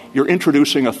 you're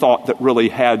introducing a thought that really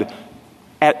had,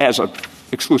 as a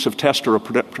exclusive test or a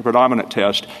predominant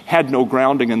test had no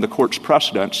grounding in the court's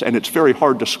precedents, and it's very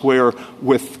hard to square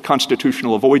with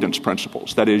constitutional avoidance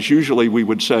principles. That is, usually we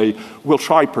would say we'll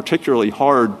try particularly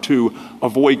hard to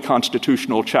avoid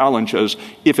constitutional challenges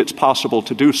if it's possible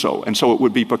to do so. And so it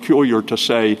would be peculiar to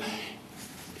say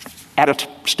at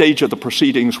a stage of the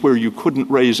proceedings where you couldn't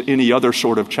raise any other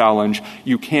sort of challenge,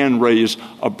 you can raise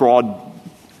a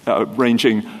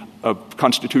broad-ranging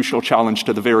constitutional challenge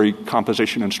to the very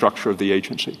composition and structure of the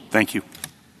agency. Thank you.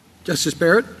 Justice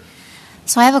Barrett?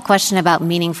 So I have a question about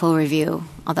meaningful review,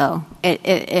 although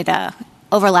it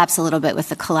overlaps a little bit with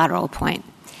the collateral point.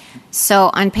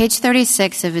 So on page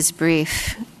 36 of his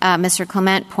brief, Mr.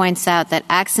 Clement points out that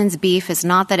Axon's beef is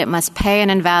not that it must pay an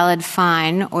invalid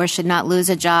fine or should not lose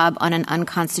a job on an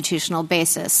unconstitutional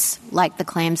basis, like the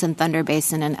claims in Thunder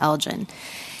Basin and Elgin.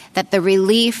 That the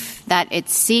relief that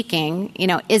it's seeking,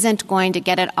 isn't going to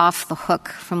get it off the hook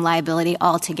from liability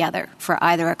altogether for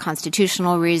either a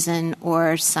constitutional reason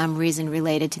or some reason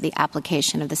related to the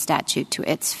application of the statute to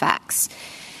its facts.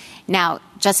 Now,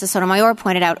 Justice Sotomayor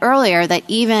pointed out earlier that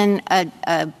even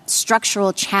a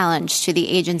structural challenge to the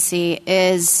agency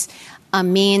is a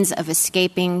means of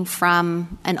escaping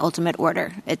from an ultimate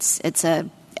order. It's a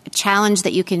challenge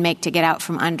that you can make to get out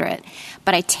from under it.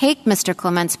 But I take Mr.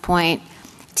 Clement's point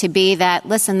to be that,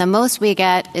 listen, the most we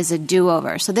get is a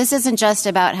do-over. So this isn't just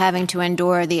about having to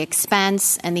endure the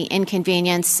expense and the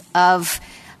inconvenience of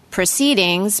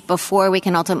proceedings before we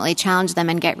can ultimately challenge them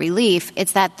and get relief.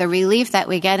 It's that the relief that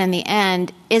we get in the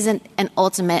end isn't an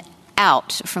ultimate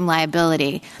out from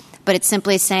liability, but it's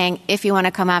simply saying if you want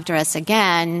to come after us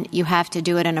again, you have to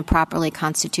do it in a properly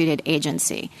constituted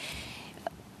agency.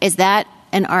 Is that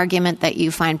an argument that you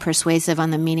find persuasive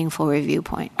on the meaningful review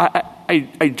point?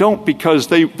 I don't, because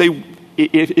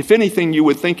if anything, you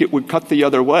would think it would cut the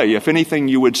other way. If anything,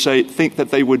 you would think that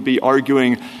they would be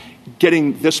arguing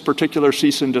getting this particular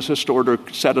cease and desist order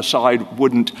set aside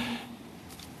wouldn't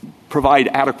provide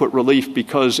adequate relief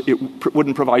because it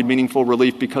wouldn't provide meaningful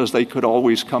relief because they could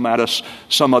always come at us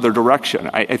some other direction.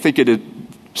 I think it is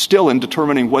still in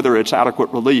determining whether it's adequate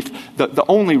relief. The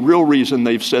only real reason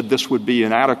they've said this would be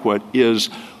inadequate is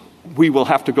we will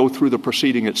have to go through the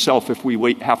proceeding itself if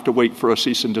we have to wait for a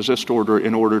cease and desist order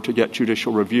in order to get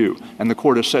judicial review. And the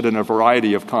court has said in a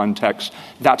variety of contexts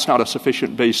that's not a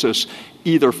sufficient basis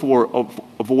either for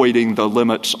avoiding the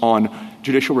limits on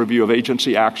judicial review of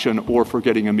agency action or for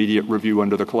getting immediate review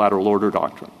under the collateral order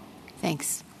doctrine.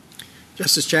 Thanks.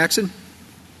 Justice Jackson?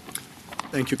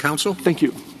 Thank you, counsel. Thank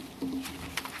you.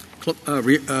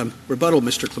 Rebuttal,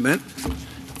 Mr. Clement.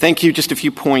 Thank you. Just a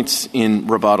few points in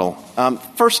rebuttal.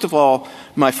 First of all,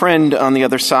 my friend on the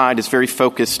other side is very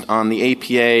focused on the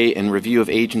APA and review of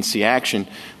agency action.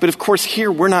 But, of course,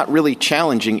 here we're not really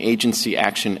challenging agency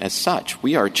action as such.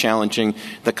 We are challenging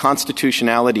the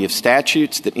constitutionality of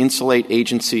statutes that insulate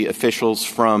agency officials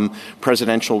from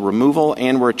presidential removal,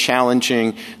 and we're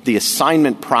challenging the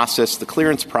assignment process, the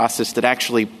clearance process that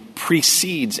actually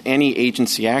precedes any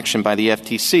agency action by the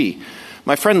FTC.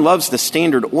 My friend loves the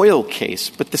Standard Oil case,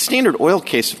 but the Standard Oil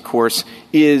case, of course,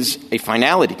 is a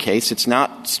finality case. It's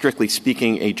not, strictly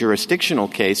speaking, a jurisdictional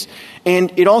case.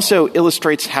 And it also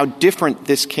illustrates how different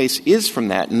this case is from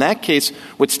that. In that case,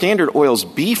 what Standard Oil's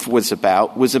beef was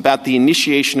about the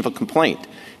initiation of a complaint.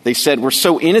 They said, we're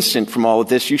so innocent from all of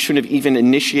this, you shouldn't have even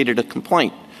initiated a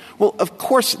complaint. Well, of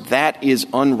course, that is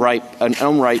an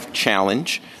unright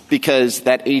challenge, because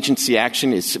that agency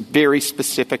action is very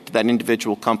specific to that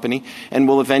individual company and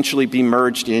will eventually be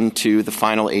merged into the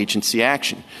final agency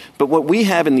action. But what we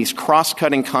have in these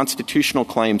cross-cutting constitutional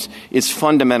claims is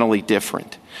fundamentally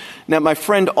different. Now, my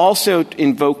friend also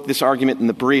invoked this argument in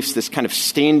the briefs, this kind of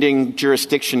standing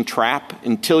jurisdiction trap.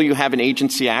 Until you have an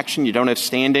agency action, you don't have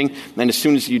standing. And as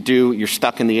soon as you do, you're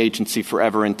stuck in the agency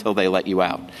forever until they let you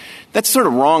out. That's sort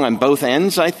of wrong on both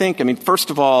ends, I think. I mean, first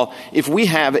of all, if we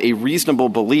have a reasonable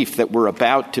belief that we're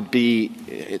about to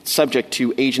be subject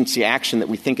to agency action that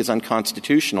we think is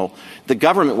unconstitutional, the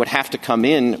government would have to come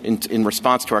in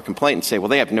response to our complaint and say, well,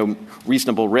 they have no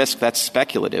reasonable risk. That's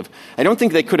speculative. I don't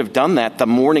think they could have done that the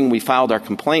morning we filed our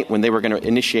complaint when they were going to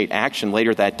initiate action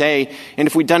later that day. And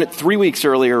if we'd done it 3 weeks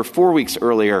earlier or 4 weeks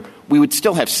earlier, we would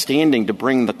still have standing to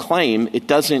bring the claim. It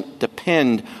doesn't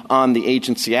depend on the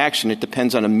agency action. It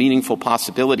depends on a meaningful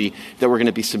possibility that we're going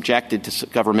to be subjected to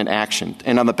government action.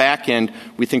 And on the back end,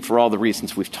 we think for all the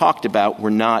reasons we've talked about, we're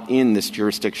not in this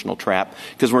jurisdictional trap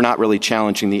because we're not really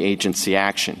challenging the agency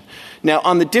action. Now,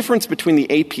 on the difference between the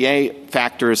APA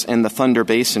factors and the Thunder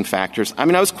Basin factors, I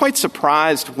was quite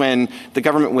surprised when the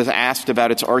government was asked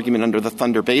about its argument under the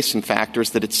Thunder Basin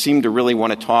factors that it seemed to really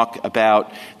want to talk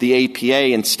about the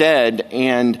APA instead.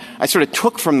 And I sort of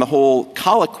took from the whole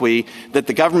colloquy that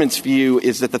the government's view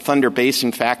is that the Thunder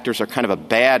Basin factors are kind of a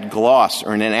bad gloss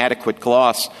or an inadequate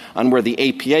gloss on where the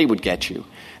APA would get you.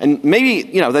 And maybe,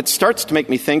 that starts to make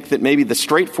me think that maybe the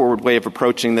straightforward way of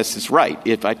approaching this is right.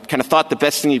 If I kind of thought the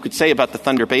best thing you could say about the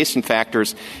Thunder Basin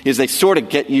factors is they sort of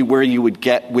get you where you would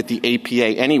get with the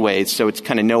APA anyways, so it's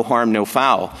kind of no harm, no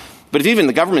foul. But if even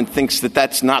the government thinks that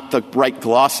that's not the right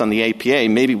gloss on the APA,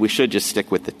 maybe we should just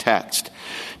stick with the text.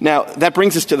 Now, that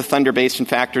brings us to the Thunder Basin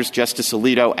factors. Justice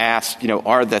Alito asked,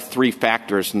 are the three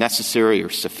factors necessary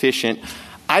or sufficient?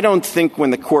 I don't think when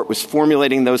the court was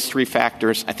formulating those three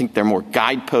factors, I think they're more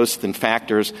guideposts than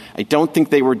factors. I don't think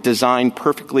they were designed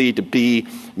perfectly to be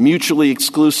mutually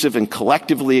exclusive and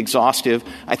collectively exhaustive.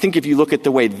 I think if you look at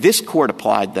the way this court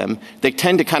applied them, they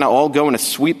tend to kind of all go in a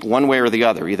sweep one way or the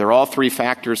other. Either all three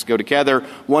factors go together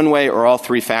one way or all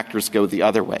three factors go the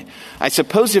other way. I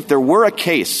suppose if there were a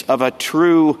case of a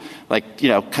true,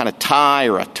 kind of tie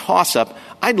or a toss-up,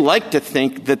 I'd like to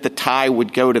think that the tie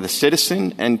would go to the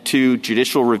citizen and to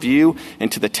judicial review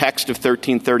and to the text of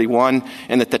 1331,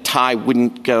 and that the tie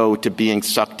wouldn't go to being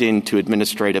sucked into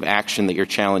administrative action that you're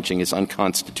challenging is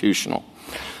unconstitutional.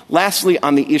 Lastly,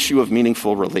 on the issue of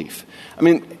meaningful relief.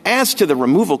 As to the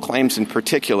removal claims in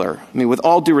particular, with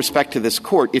all due respect to this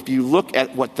court, if you look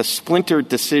at what the splintered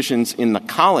decisions in the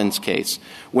Collins case,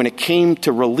 when it came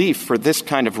to relief for this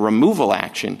kind of removal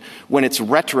action, when it's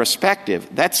retrospective,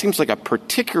 that seems like a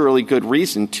particularly good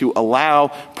reason to allow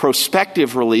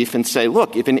prospective relief and say,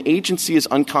 look, if an agency is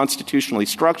unconstitutionally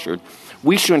structured,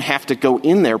 we shouldn't have to go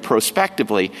in there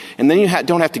prospectively. And then you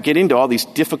don't have to get into all these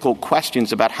difficult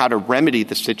questions about how to remedy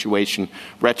the situation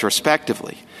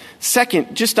retrospectively.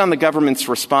 Second, just on the government's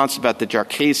response about the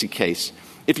Jarchese case,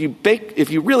 if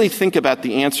you really think about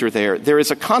the answer there is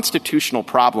a constitutional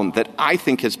problem that I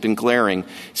think has been glaring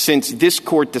since this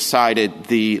court decided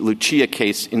the Lucia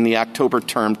case in the October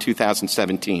term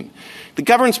 2017. The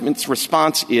government's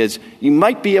response is you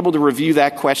might be able to review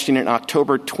that question in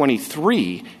October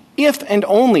 23 if and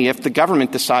only if the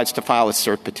government decides to file a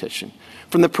cert petition.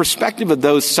 From the perspective of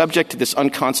those subject to this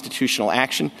unconstitutional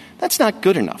action, that's not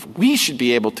good enough. We should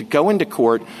be able to go into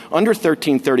court under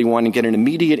 1331 and get an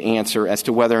immediate answer as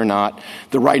to whether or not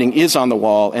the writing is on the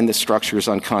wall and the structure is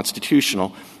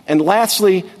unconstitutional. And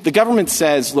lastly, the government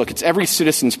says, look, it's every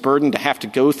citizen's burden to have to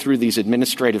go through these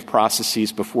administrative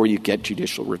processes before you get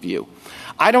judicial review.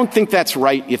 I don't think that's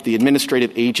right if the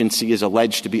administrative agency is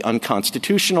alleged to be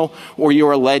unconstitutional or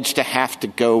you're alleged to have to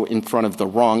go in front of the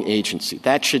wrong agency.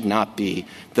 That should not be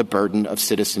the burden of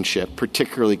citizenship,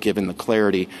 particularly given the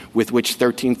clarity with which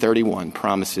 1331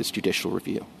 promises judicial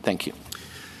review. Thank you.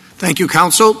 Thank you,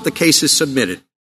 counsel. The case is submitted.